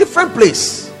a different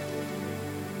place.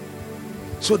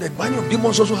 So the binding of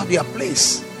demons also have their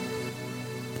place.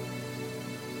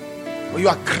 When you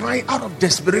are crying out of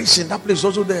desperation, that place is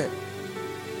also there.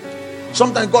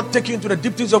 Sometimes God take you into the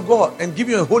deep things of God and give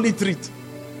you a holy treat.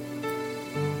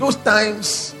 Those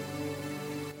times,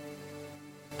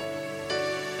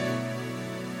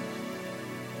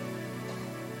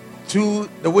 to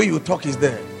the way you talk is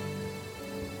there.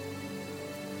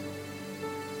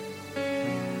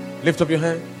 Lift up your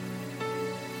hand.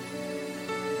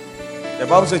 The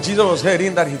Bible says Jesus was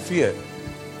hearing that he feared.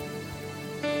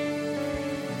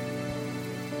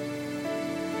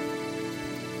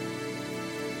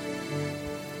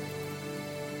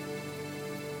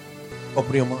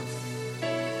 Open your mouth.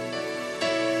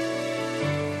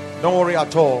 Don't worry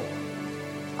at all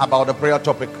about the prayer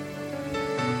topic.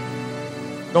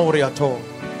 Don't worry at all.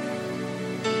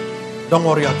 Don't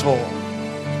worry at all.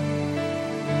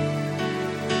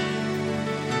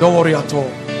 Don't worry at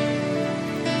all.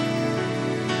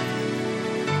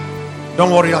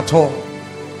 Don't worry at all.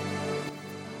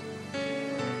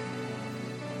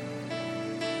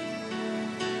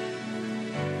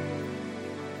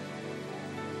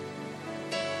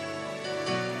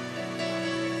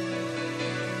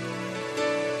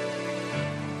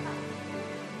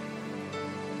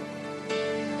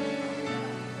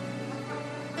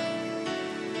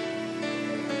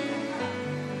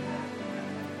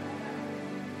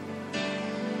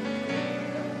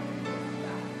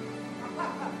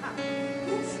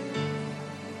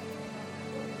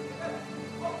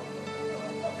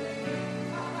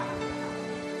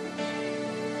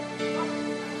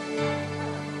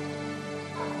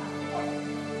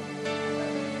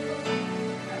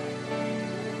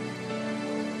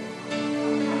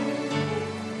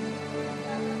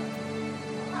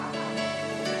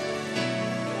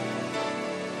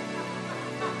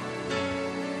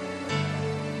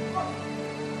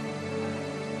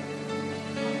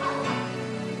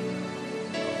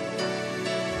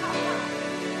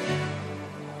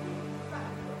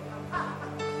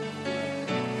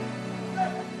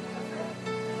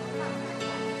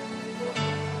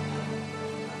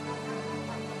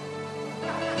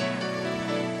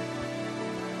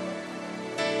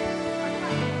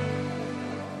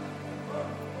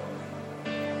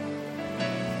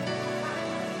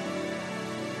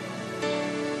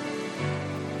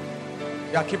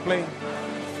 Yeah, keep playing.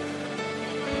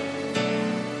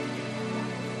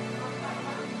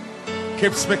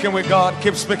 Keep speaking with God.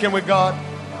 Keep speaking with God.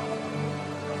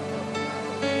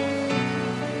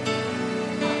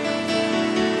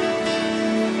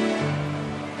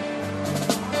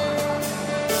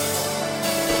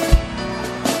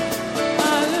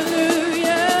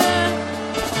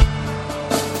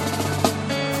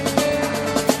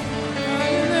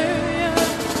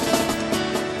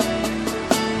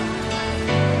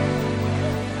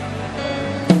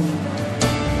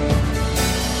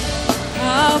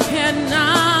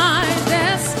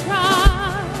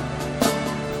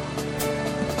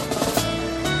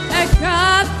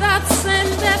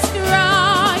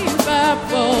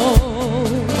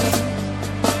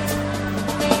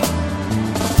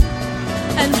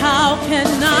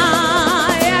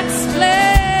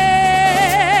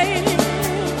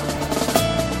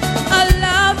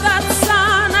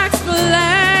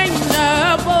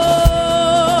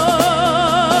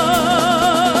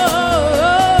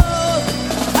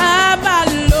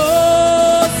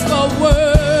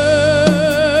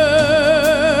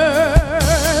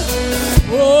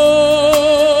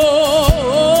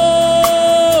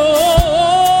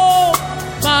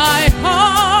 My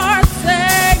heart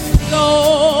sings,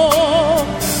 oh.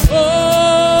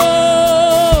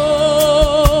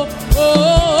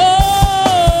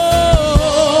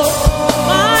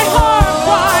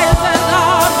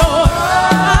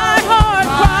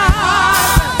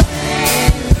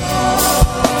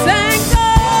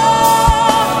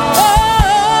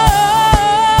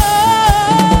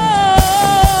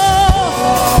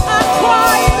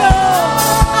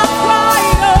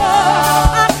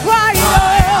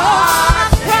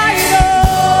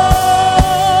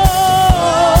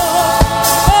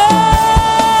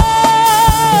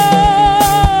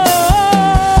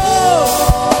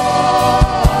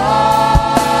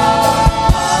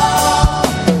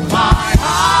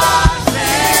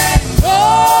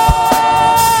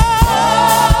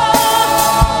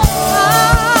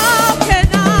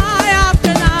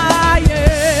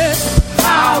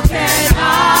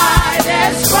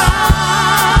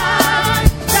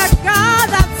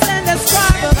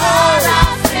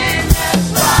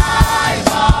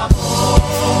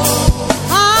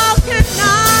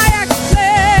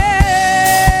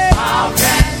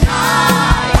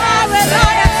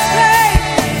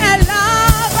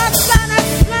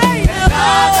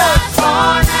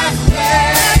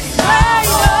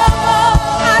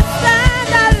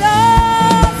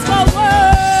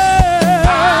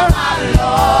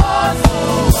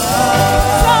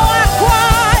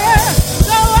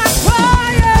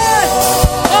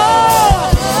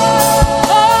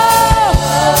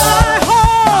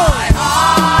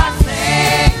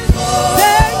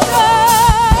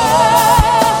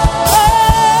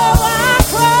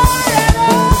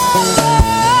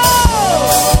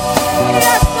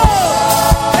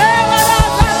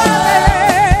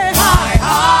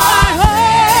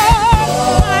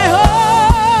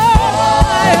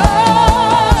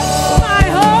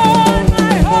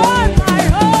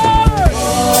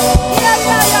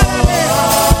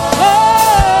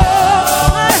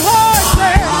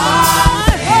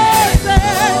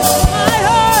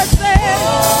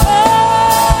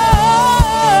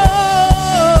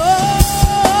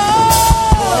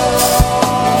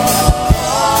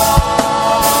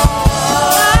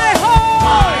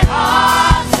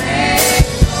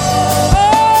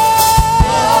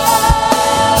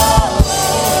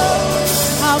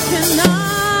 How can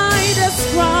I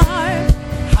describe?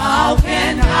 How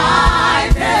can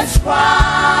I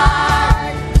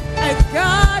describe A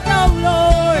God, oh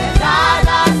Lord, God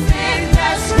that's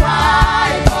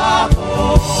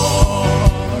indescribable?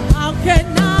 how can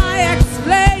I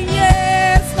explain?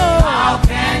 Yes, Lord. How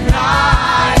can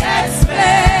I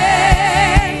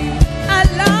explain I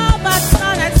love but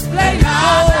can't explain it,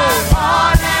 God Lord. that's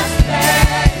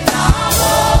unexplainable?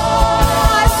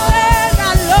 I stand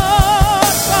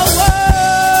alone for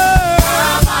word.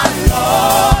 I'm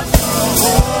alone.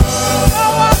 So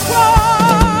I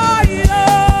cry, Lord.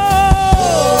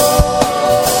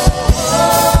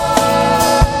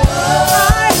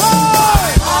 My heart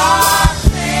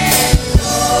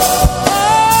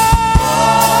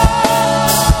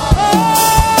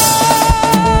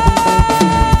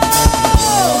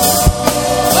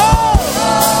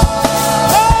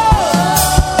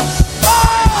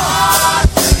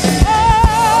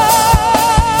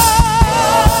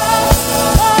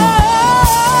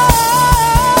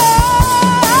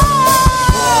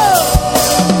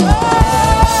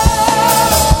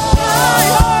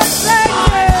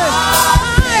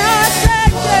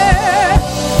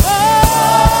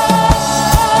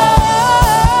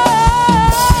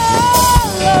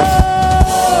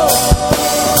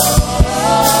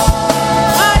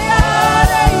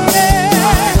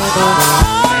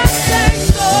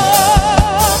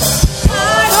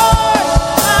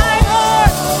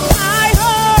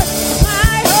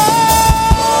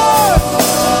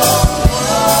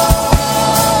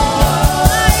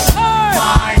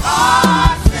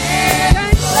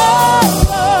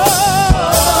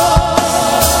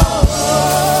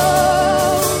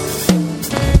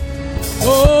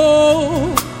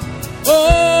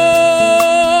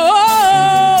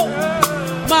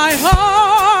Heart sings, my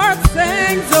heart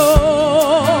sings,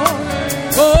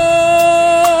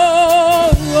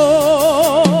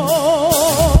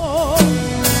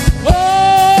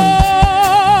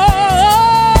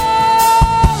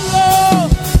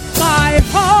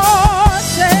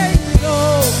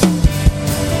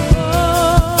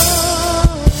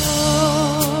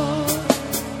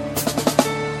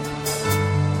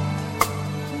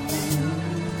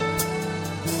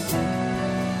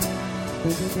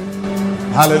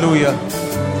 Hallelujah.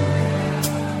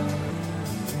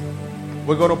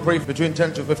 We're going to pray between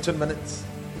 10 to 15 minutes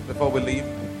before we leave.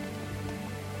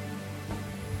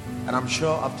 And I'm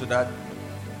sure after that,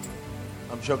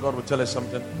 I'm sure God will tell us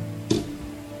something.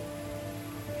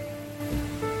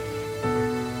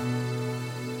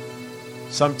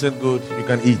 Something good you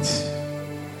can eat.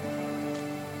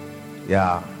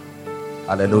 Yeah.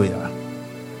 Hallelujah.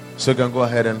 So you can go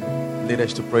ahead and lead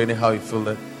us to pray anyhow you feel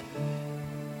that.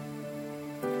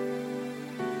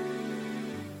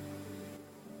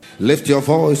 Lift your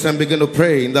voice and begin to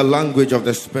pray in the language of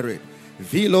the Spirit.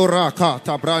 Vilo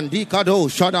rakata brandikado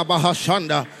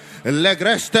shadabahashanda.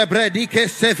 Legreste bredike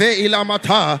seve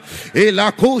ilamata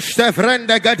ilakuste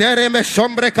vrende gadere me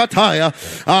sombre kataya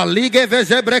alige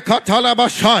vezebre katala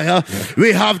bashaya.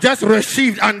 We have just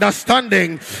received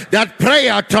understanding that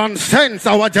prayer transcends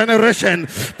our generation.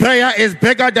 Prayer is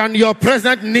bigger than your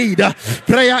present need.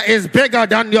 Prayer is bigger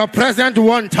than your present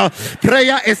want.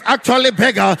 Prayer is actually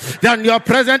bigger than your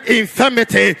present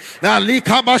infirmity.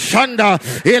 Alika bashanda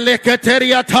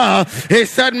ileketeriata. He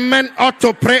said men ought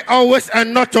to pray always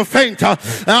and not to faint.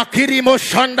 Akirimo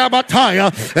shanda bataya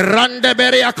rande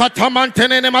beria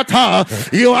katamantenene mata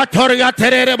you atoria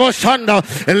terebo shanda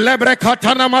lebre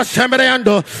katana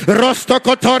masembreando rosto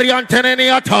kotorian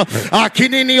teneniata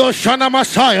akinini oshana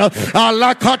masaya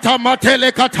ala kata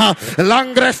matele kata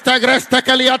langresta gresta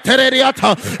kalia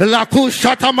tereriata la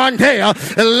kushata mandea.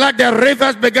 Let the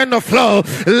rivers begin to flow.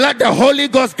 Let the Holy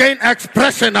Ghost gain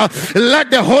expression.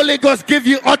 Let the Holy Ghost give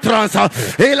you utterance.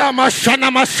 Ila mashana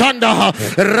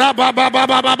mashanda rababa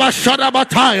baba shada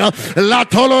bataya la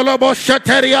tololo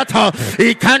bosheteriata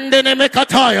ikandene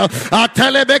mekataya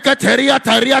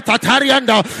atelebekateriata riata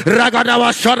tarianda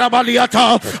ragadawa shada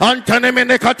baliata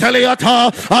antenemene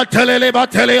kateliata atelele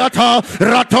bateliata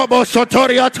ratobo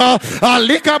sotoriata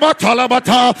alika batala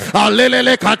bata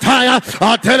alele kataya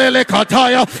atelele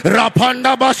kataya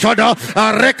rapanda bashada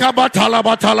reka batala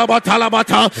batala batala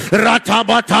bata rata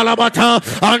batala bata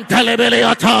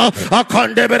antelebeleata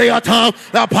akondeberiata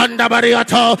Rapanda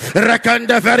Bariata,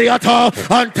 Rekanda Veriata,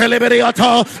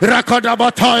 Anteleberiata,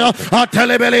 Rakadabataya,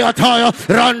 Atelebeliata,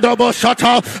 Rando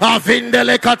Boshata,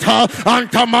 Avindelecata,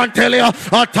 Antamantelia,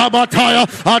 Atabataya,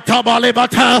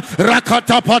 Atabalibata,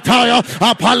 Rakatapataya,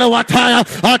 Apalawataya,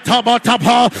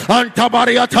 Atabatapa,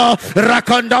 Antabariata,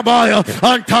 Rakandabaya,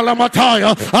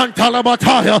 Antalamataya,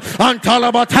 Antalabataya,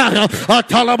 Antalabataya,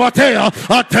 Atalabatea,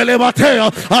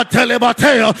 Atelebatea,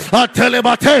 Atelebatea,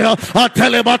 Atelebatea,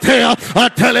 Atelebatea,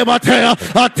 Atelebatea,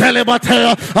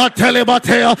 Atelebatea,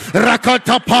 Atelebatea,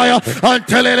 Rakatapaya,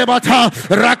 Antelebata,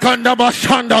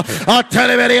 Rakandabashanda,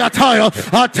 Ateleberiataya,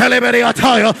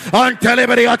 Ateleberiataya,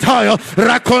 Anteleberiataya,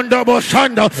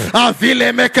 Rakondaboshanda,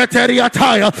 Avile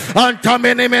Meketeriataya,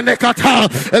 Antamenemenekata.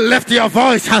 Lift your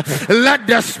voice. Let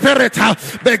the spirit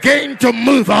begin to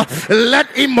move.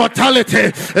 Let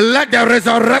immortality, let the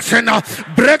resurrection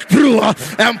break through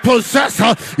and possess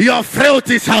your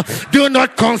frailties. Do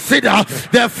not consider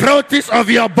the frailties of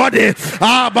your body.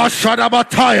 As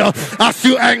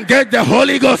you engage the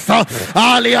Holy Ghost,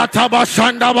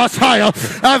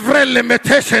 every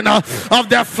limitation of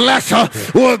the flesh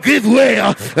will give way.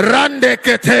 Rande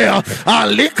ketea,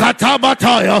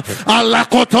 alikatabataya,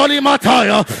 alakotoli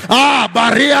mataya,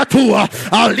 bariatua,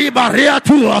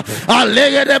 alibariatua,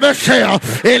 alege de beshea,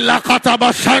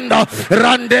 ilakatabashanda,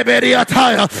 rande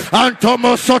beriataya,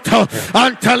 antomosoto,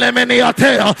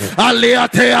 antelemeniatea,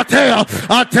 aliateatea,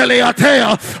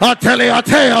 ateleatea,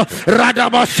 ateleatea,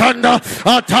 radabashanda,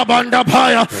 atabanda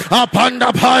paya,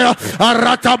 apanda paya,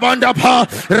 aratabanda pa,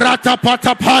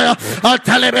 ratapatapaya,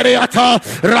 ateleberiata,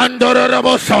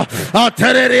 randorobosa,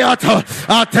 atereriata,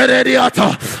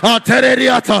 atereriata,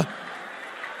 atereriata.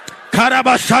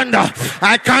 Karabashanda,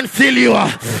 I can't feel you.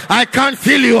 I can't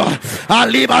feel you.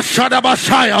 Aliba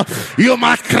Shadabashaya, you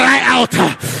must cry out.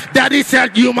 Daddy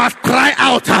said, you must cry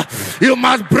out. You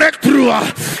must break through.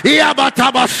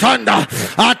 Iabatabashanda,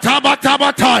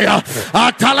 Atabatabataya,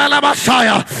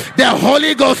 Atalalabashaya. The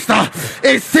Holy Ghost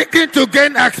is seeking to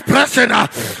gain expression,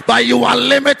 but you are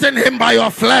limiting him by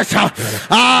your flesh.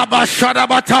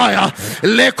 Abashadabataya,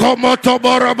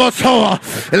 Lekomotoborobosoa,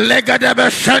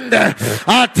 Legadebeshende,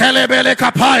 Atele.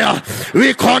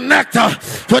 We connect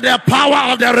to the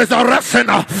power of the resurrection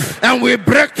and we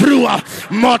break through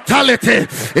mortality.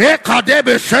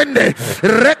 Ekadebe shende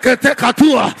rekete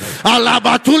katua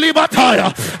alabatuli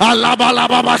bataya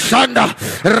alabalababa shanda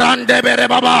randebere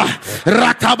baba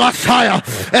ratabashaya.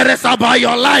 It is about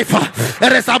your life.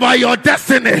 It is about your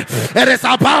destiny. It is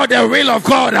about the will of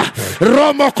God.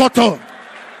 Romokoto.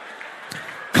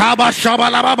 Kaba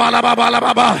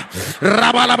shabalabalabalababa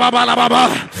rabalababalababa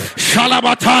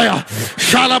shalabataya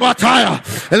shalabataya.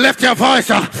 Lift your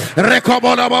voice.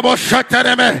 Rekobolababo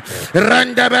shatereme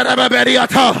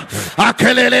rendebereberiata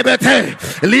akelelebete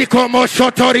likomo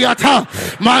shotoriata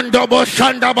mandobo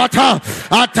shandabata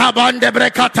atabande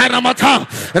brekatanamata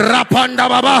rapanda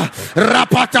baba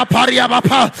rapata paria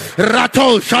baba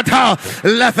rato shata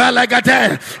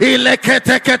levelegate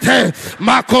ileketekete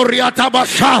makoriata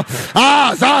basha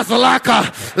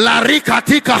Zazlaka, Larika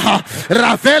Tikaha,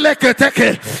 Ravele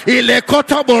Keteke,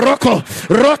 Ilekota Boroko,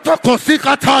 Roto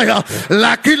Kosikataya,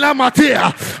 Lakila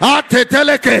Matia,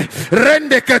 Ateteleke,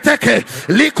 Rende Keteke,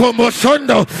 Liko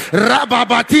Moshondo,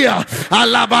 Rababatia,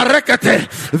 Alabarekete,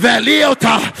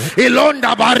 Veliota,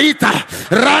 Ilonda Barita,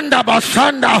 Randa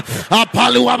Bashanda,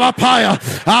 Apaluabapaya,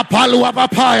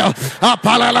 Apaluabapaya,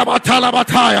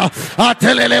 Apalalabatalabataya,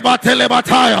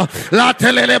 Atelelebatelebataya, La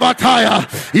Telelebataya.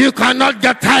 You cannot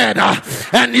get tired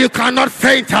and you cannot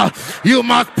faint. You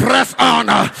must press on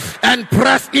and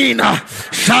press in.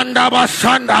 Shanda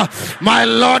Bashanda, my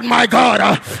Lord, my God.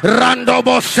 Rando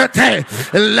Boshete,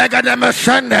 Legademe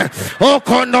Shende,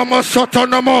 Okonomo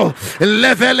Sotonomo,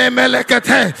 Levele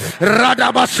Melekete,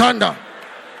 Radabashanda.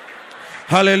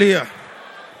 Hallelujah.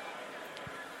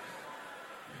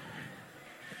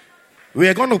 We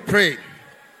are going to pray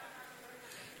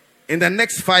in the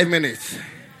next 5 minutes.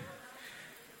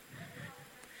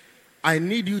 I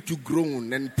need you to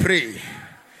groan and pray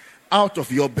out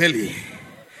of your belly.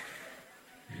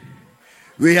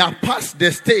 We are past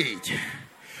the stage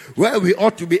where we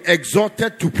ought to be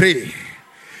exhorted to pray.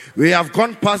 We have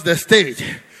gone past the stage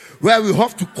where we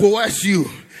have to coerce you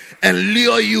and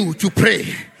lure you to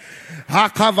pray.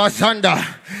 Hakavasanda,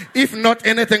 if not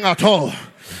anything at all,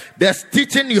 the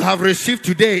teaching you have received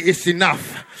today is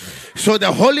enough. So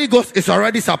the Holy Ghost is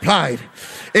already supplied.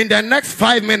 In the next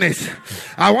 5 minutes,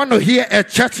 I want to hear a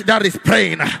church that is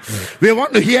praying. We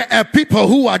want to hear a people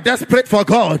who are desperate for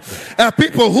God. A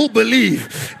people who believe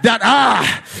that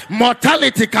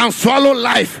Mortality can swallow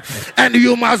life, and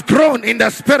you must groan in the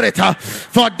spirit.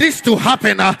 For this to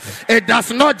happen, it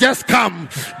does not just come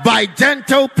by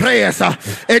gentle prayers.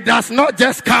 It does not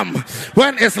just come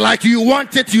when it's like you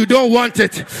want it, you don't want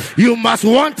it. You must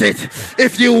want it.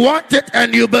 If you want it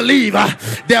and you believe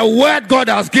the word God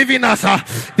has given us,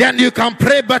 then you can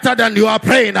pray better than you are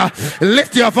praying.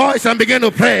 Lift your voice and begin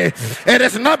to pray. It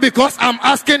is not because I'm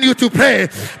asking you to pray,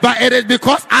 but it is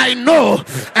because I know,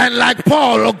 and like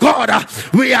Paul, oh God,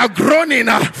 we are groaning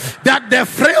that the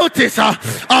frailties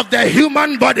of the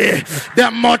human body,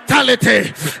 the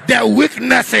mortality, the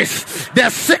weaknesses, the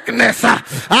sickness, the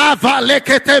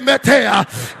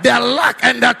lack,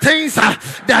 and the things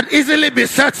that easily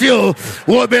beset you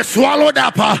will be swallowed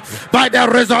up by the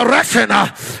resurrection,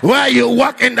 where you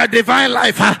walk in the divine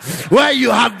life, where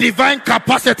you have divine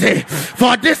capacity.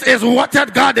 For this is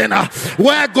watered garden,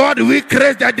 where God will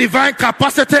create the divine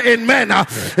capacity in men.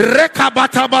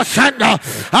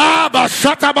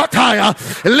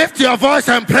 Lift your voice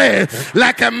and pray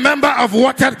like a member of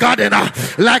watered garden,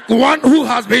 like one who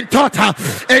has been taught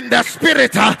in the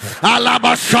spirit.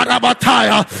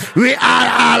 We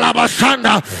are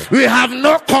Alabashanda. We have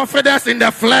no confidence in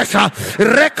the flesh.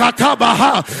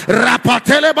 Rekatabaha,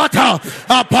 Rapatelebata,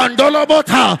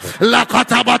 Apandolobota,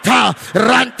 Lakatabata,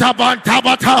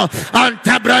 Rantabantabata,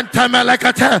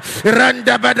 Antabrantamelekate,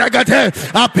 Rendebedagate,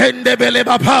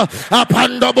 Apendebelebapa,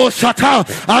 Apandoboshata,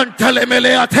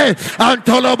 Antelemeleate,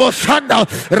 Antoloboshanda,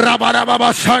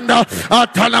 Rabarabashanda,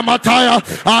 Atalamataya,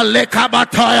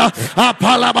 Alekabataya,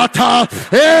 Apalabata,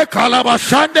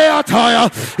 Ekalabashande Ataya,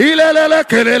 Ilele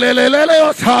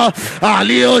Keleleosa,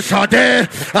 Alio Shade,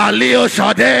 Alio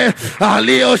Shade,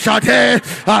 Alio Shade,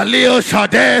 Alio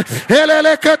Shade,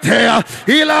 Elelekatea,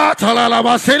 Ila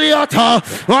Talalabasiliata,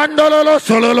 Wandolo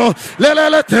Sololo,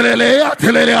 Lele Telelea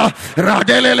Telelea,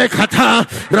 Radelele Kata,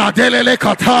 Radelele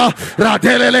Kata,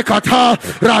 Radelele Kata,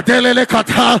 Radelele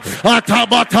Kata,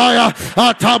 Atabataya,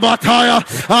 Atabataya,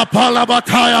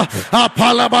 Apalabataya,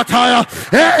 Apalabataya.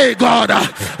 Hey God,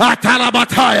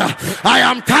 Atalabataya, I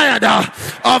am tired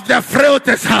of the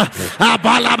frailties.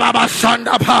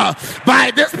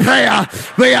 By this prayer,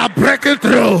 we are breaking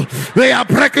through. We are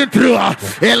breaking through.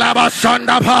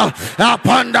 Elabashandaba,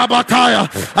 Apandabataya,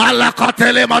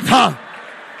 Alakatelemata.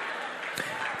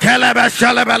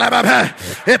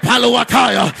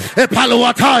 Epaluataya,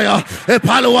 Epaluataya,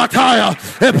 Epaluataya,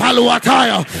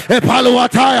 Epaluataya,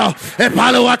 Epaluataya,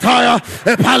 Epaluataya,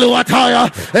 Epaluataya,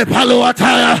 Epaluataya,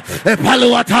 Epaluataya,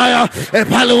 Epaluataya,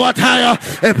 Epaluataya,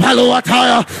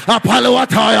 Epaluataya,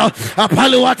 Apaluataya,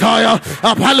 Apaluataya,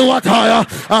 Apaluataya,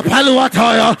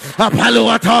 Apaluataya,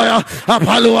 Apaluataya,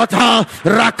 Apaluata,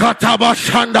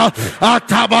 Rakatabashanda,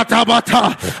 Atabatabata,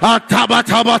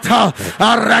 Atabatabata,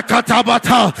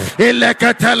 Rakatabata.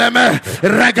 Ileketeleme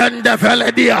regende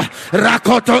veledia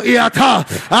rakoto iata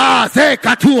se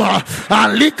katua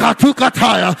alikatu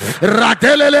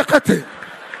radelelekete.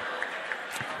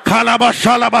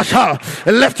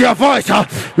 Lift your voice.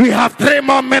 We have 3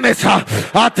 more minutes.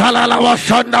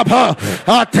 Atalalawashandaba,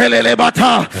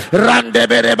 Atelelebata,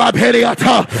 Randebereba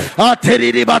Periata,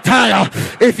 Ateribataya.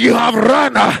 If you have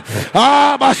run,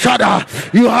 Bashada,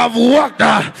 you have walked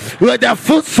with the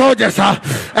foot soldiers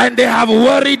and they have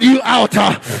worried you out.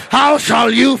 How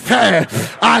shall you fare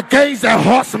against the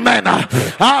horsemen?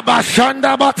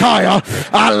 Abashanda Bataya,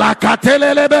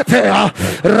 Alakatelelebetea,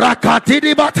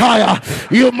 Rakatidi Bataya.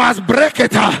 You must break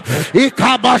it. For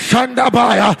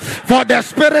the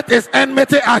spirit is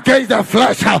enmity against the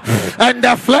flesh, and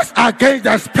the flesh against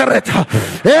the spirit.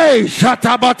 Hey,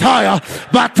 Shatabataya.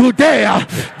 But today,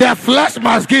 the flesh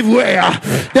must give way.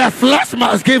 The flesh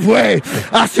must give way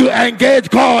as you engage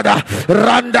God.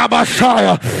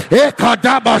 Randabashaya,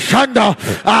 Ekadabashanda,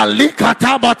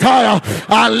 Alikatabataya,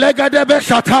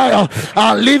 Alegadebeshataya,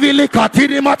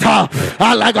 Alivilikatidimata,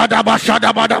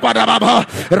 Alagadabashadabadabadababa,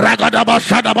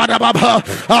 Ragadabashadabadababa,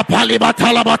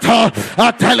 Apalibatalabata,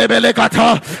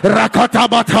 Atelebelekata,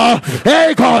 Rakatabata,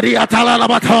 Egori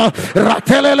Atalalabata,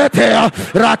 Rateleletea,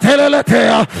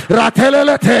 Rateleletea,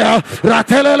 Rateleletea,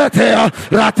 Rateleletea,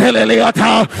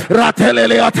 Rateleleata,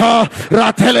 Rateleleata,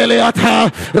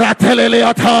 Rateleleata,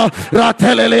 Rateleleata,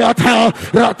 Rateleleata,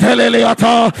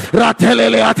 Rateleleata,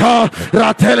 Rateleleata,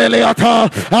 Rateleleata,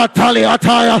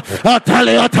 Ataliataya,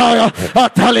 Ataliataya,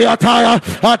 Ataliataya,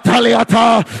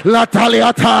 Ataliata,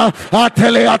 Lataliata,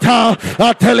 Ateliata,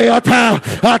 Ateliata,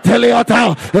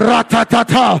 Ateliata,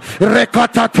 Ratatata,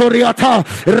 Recatatoriata,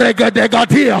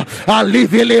 Regadegadia,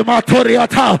 Alivili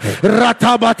Matoriata,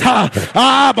 Ratabata,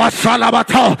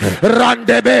 Abashalabata,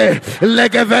 Randebe,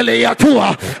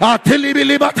 Legeveliatua,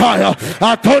 Atilibilibataya,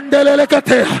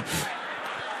 Atondelekatea.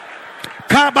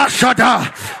 Kabashada.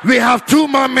 We have 2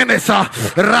 more minutes.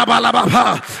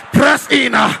 Rabalababa. Press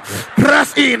in.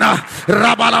 Press in.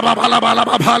 Rabalababa.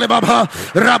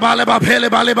 Rabalaba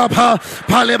Pelebalibaba.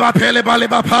 Paleba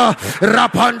Pelebalibaba.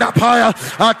 Rapanda Paya.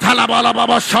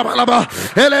 Talabalababa Shabalaba.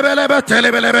 Elebelebe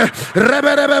Telebelebe.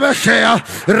 Rebelebe Shea.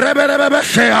 Rebelebe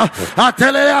Shea.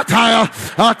 Ateliata.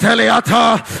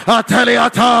 Ateliata.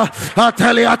 Ateliata.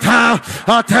 Ateliata.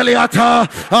 Ateliata.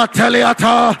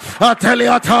 Ateliata.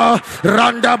 Ateliata.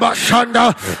 Randa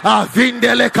Bashanda.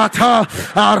 Vindelekata.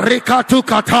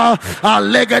 Rikatukata.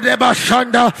 Alegede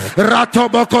Bashanda.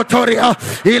 Ratobokotoria.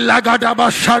 Ilagada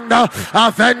Bashanda.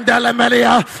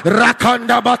 Avendelemelia.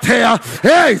 Rakanda Batea.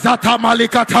 Hey,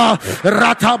 Zatamalikata.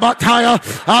 Ratabataya.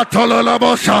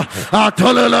 Atololobosha.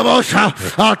 Atololobosha.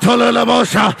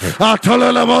 Atololobosha.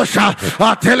 Atololobosha.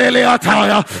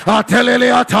 Ateleleataya.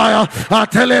 Ateleleataya.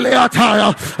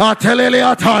 Ateleleataya.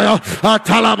 Ateleleataya.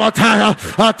 Atalabataya.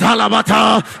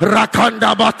 Atalabata.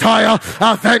 Rakanda Bataya.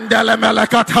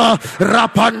 Avendelemelekata.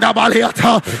 Rapanda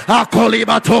Baliata.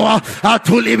 Akolibatoa.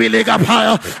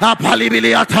 Atulibiligapaya.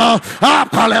 Apalibiliata.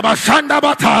 Apalebashanda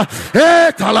Bata.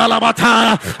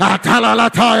 Talalabata.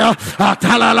 Atalalataya.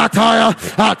 Atalalataya.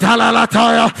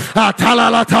 Atalalataya.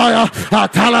 Atalalataya.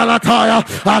 Atalalataya.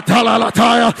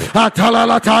 Atalalataya.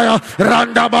 Atalalataya.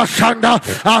 Randa Bashanda.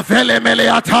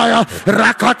 Avelemeleataya.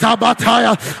 Rakata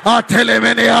Bataya.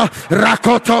 Atelemenia.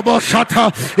 Rakotobo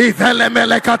Shata.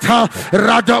 Ivelemelekata.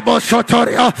 Radobo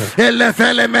Shotoria.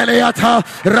 Elevelemeleata.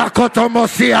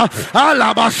 Rakotomosia.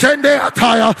 Alabashende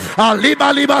Ataya.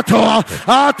 Alibalibatoa.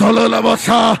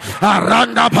 Atololobosa.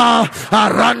 Arandapa.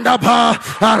 Arandapa.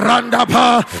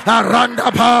 Arandapa.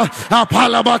 Arandapa.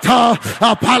 Apalabata.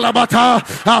 Apalabata.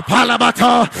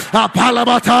 Apalabata.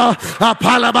 Apalabata.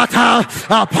 Apalabata.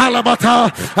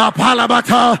 Apalabata.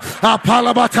 Apalabata.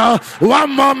 Apalabata.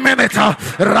 1 more minute.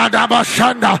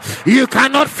 Radabashanda. You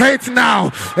cannot faint now.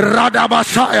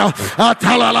 Radabashaya.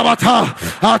 Atalalabata.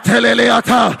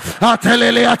 Ateleleata.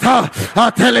 Ateleleata.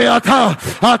 Ateleata.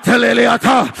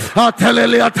 Ateleata.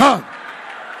 Ateleata.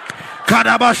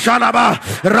 Kadabashalaba,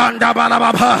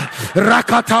 Randabalababa,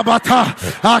 Rakatabata,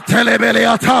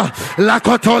 Atelebeleata,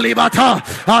 Lakotolibata,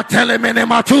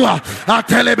 Atelemenematua,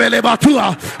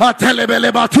 Atelebelebatua,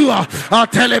 Atelebelebatua,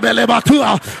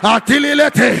 Atelebelebatua,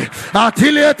 Atililete,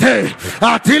 Atiliete,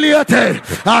 Atiliete,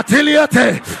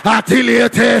 Atiliete,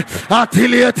 Atiliete,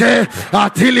 Atiliete,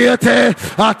 Atiliete,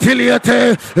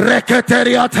 Atiliete,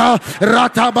 Reketeriata,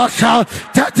 Ratabasha,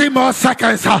 30 more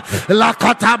seconds,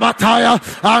 Lakatabataya,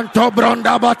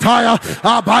 Antobronda Bataya,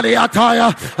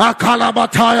 Abaliataya,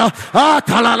 Akalabataya,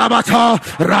 Atalalabata,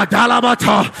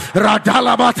 Radalabata,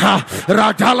 Radalabata,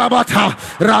 Radalabata,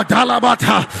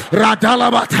 Radalabata,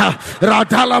 Radalabata,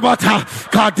 Radalabata,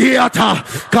 Kadiata,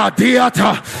 Kadiata,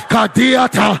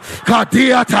 Kadiata,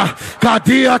 Kadiata,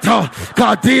 Kadiata,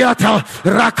 Kadiata,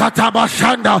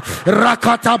 Rakatabashanda,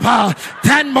 Rakataba,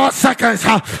 10 more seconds,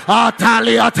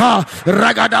 Ataliata,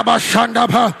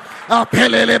 Ragadabashandaba.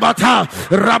 Apelelebata,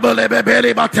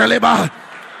 Rabelebebeli Bateleba,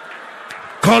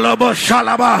 Kolobo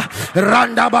Shalaba,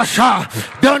 Randabasha.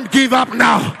 Don't give up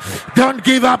now. Don't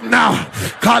give up now.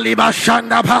 Kaliba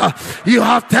Shandaba. You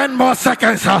have 10 more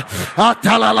seconds.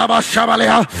 Atalalaba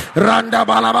Shabalea,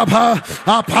 Randabalababa,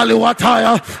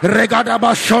 Apaluataya,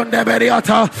 Regadaba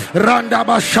Shondeberiata,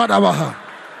 Randabashadabaha.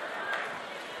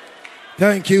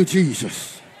 Thank you, Jesus.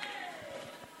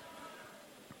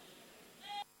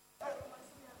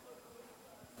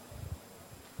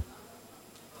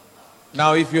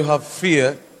 Now, if you have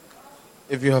fear,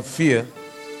 you're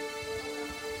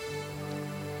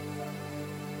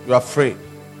afraid,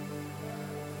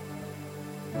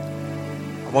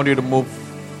 I want you to move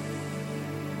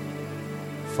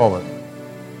forward.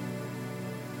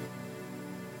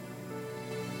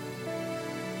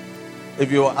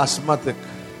 If you're asthmatic,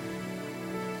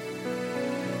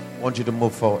 I want you to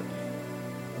move forward.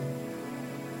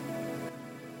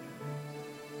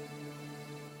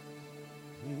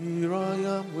 Here I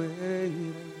am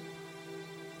waiting,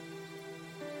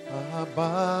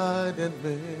 abide and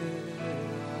may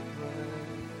I pray.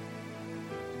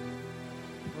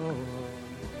 Oh,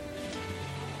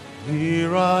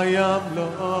 here I am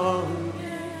longing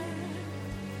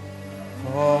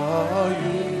for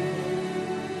you.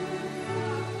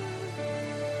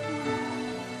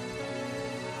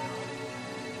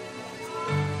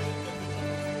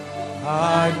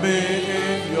 I'm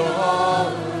in your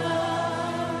love.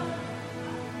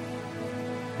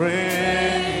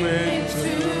 Bring me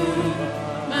to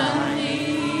my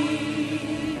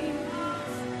knees.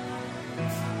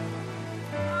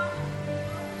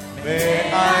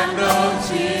 May I know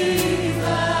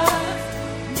Jesus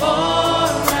more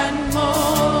and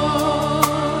more.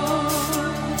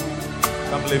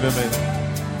 live in me.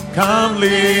 Come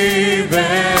live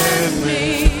in me.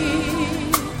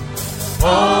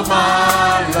 All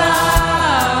my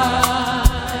life,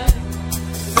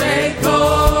 take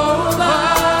over.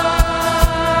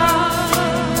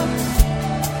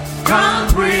 Come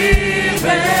breathe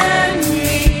in me,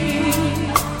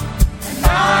 and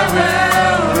I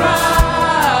will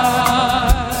rise.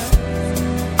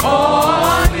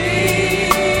 On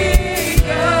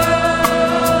eagle's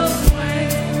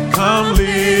wings. Come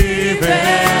live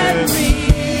in me.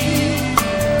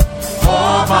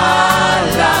 All my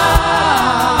life,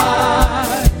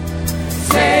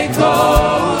 take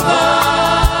over.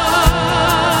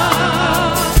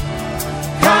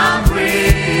 Come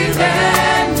breathe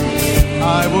in me.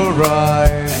 I will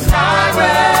rise. I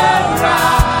will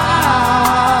rise.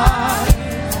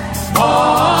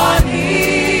 On eagle's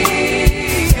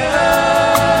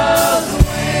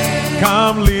wings.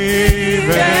 Come live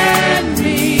in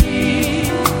me.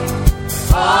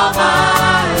 All my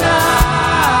life,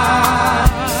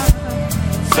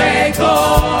 take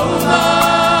over.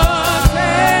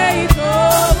 Take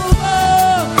over.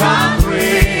 Come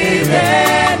breathe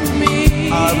in me.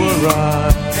 I will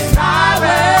rise. And I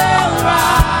will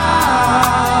rise.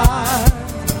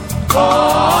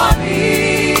 On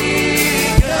eagle's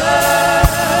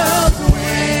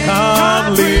wings. Come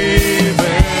live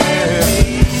in me.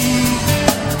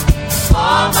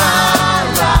 All my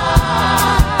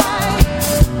life,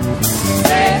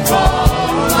 take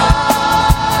over.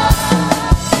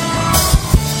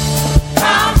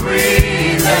 Come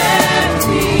breathe in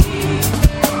me,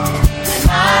 and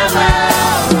I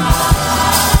will rise.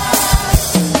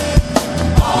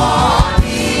 On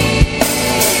eagle's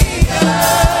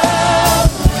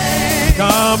wings.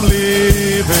 Come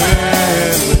live in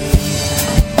me.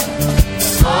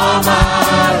 All my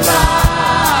life,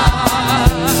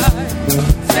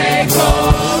 take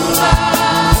over.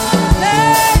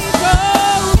 Take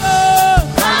over.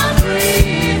 Come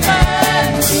breathe in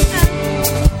me,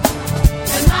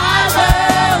 and I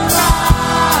will rise.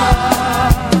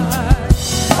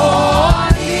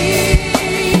 On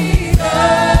eagle's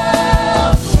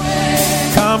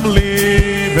wings. Come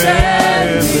live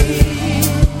in me.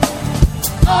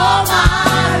 All my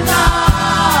life,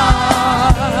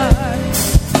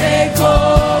 take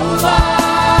over.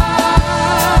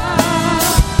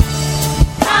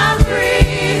 Come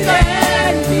breathe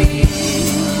in me,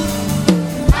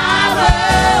 I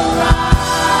will rise.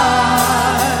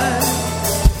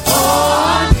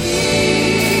 On eagle's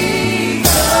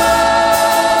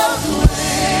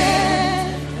wings.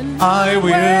 I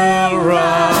will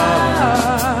rise.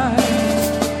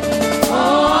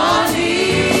 On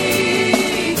eagle's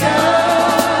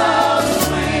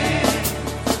wings.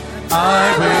 I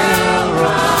will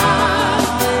rise.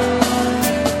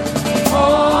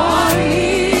 On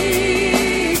eagle's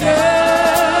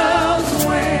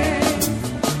wings.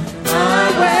 I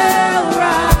will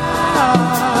rise.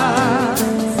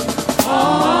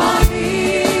 On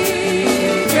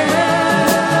eagle's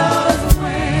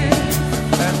wings.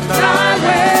 And I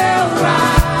will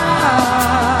rise.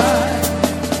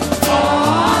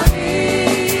 On eagle's.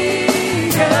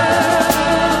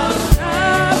 I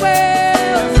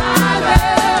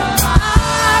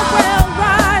will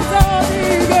rise on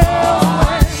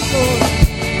eagle's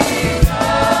wings.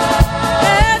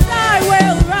 And I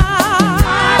will rise.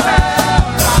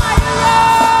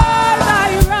 I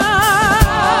rise.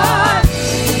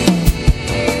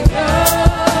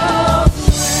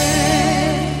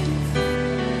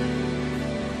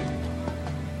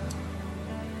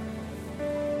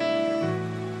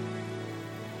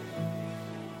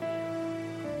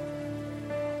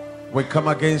 We come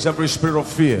against every spirit of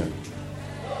fear.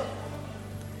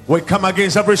 We come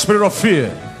against every spirit of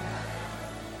fear.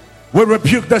 We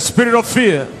rebuke the spirit of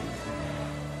fear.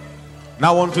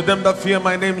 Now unto them that fear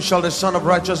my name shall the Son of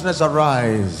Righteousness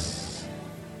arise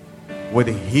with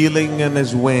healing in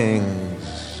his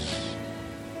wings.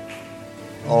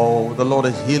 Oh, the Lord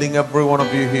is healing every one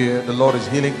of you here. The Lord is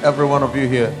healing every one of you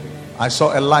here. I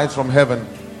saw a light from heaven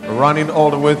running all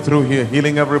the way through here,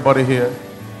 healing everybody here.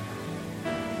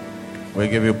 We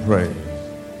give you praise.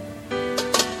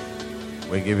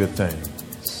 We give you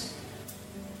thanks.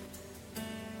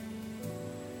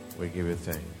 We give you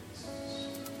thanks.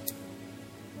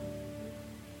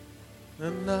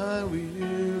 And I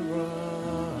will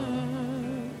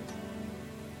run.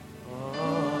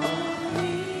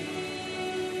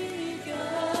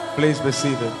 Please be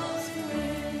seated.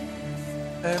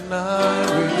 And I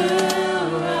will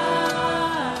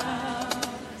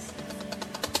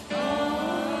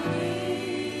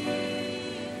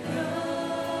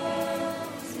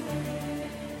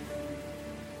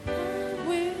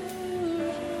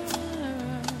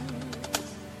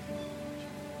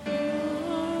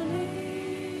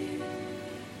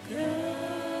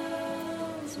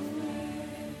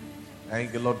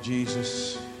Thank you, Lord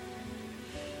Jesus,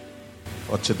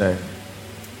 for today.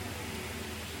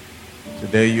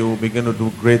 Today you will begin to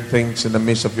do great things in the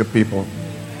midst of your people.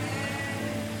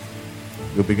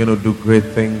 You'll begin to do great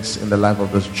things in the life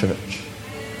of this church.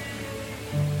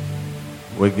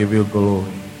 We give you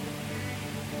glory.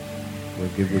 We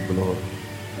give you glory.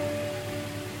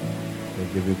 We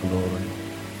give you glory.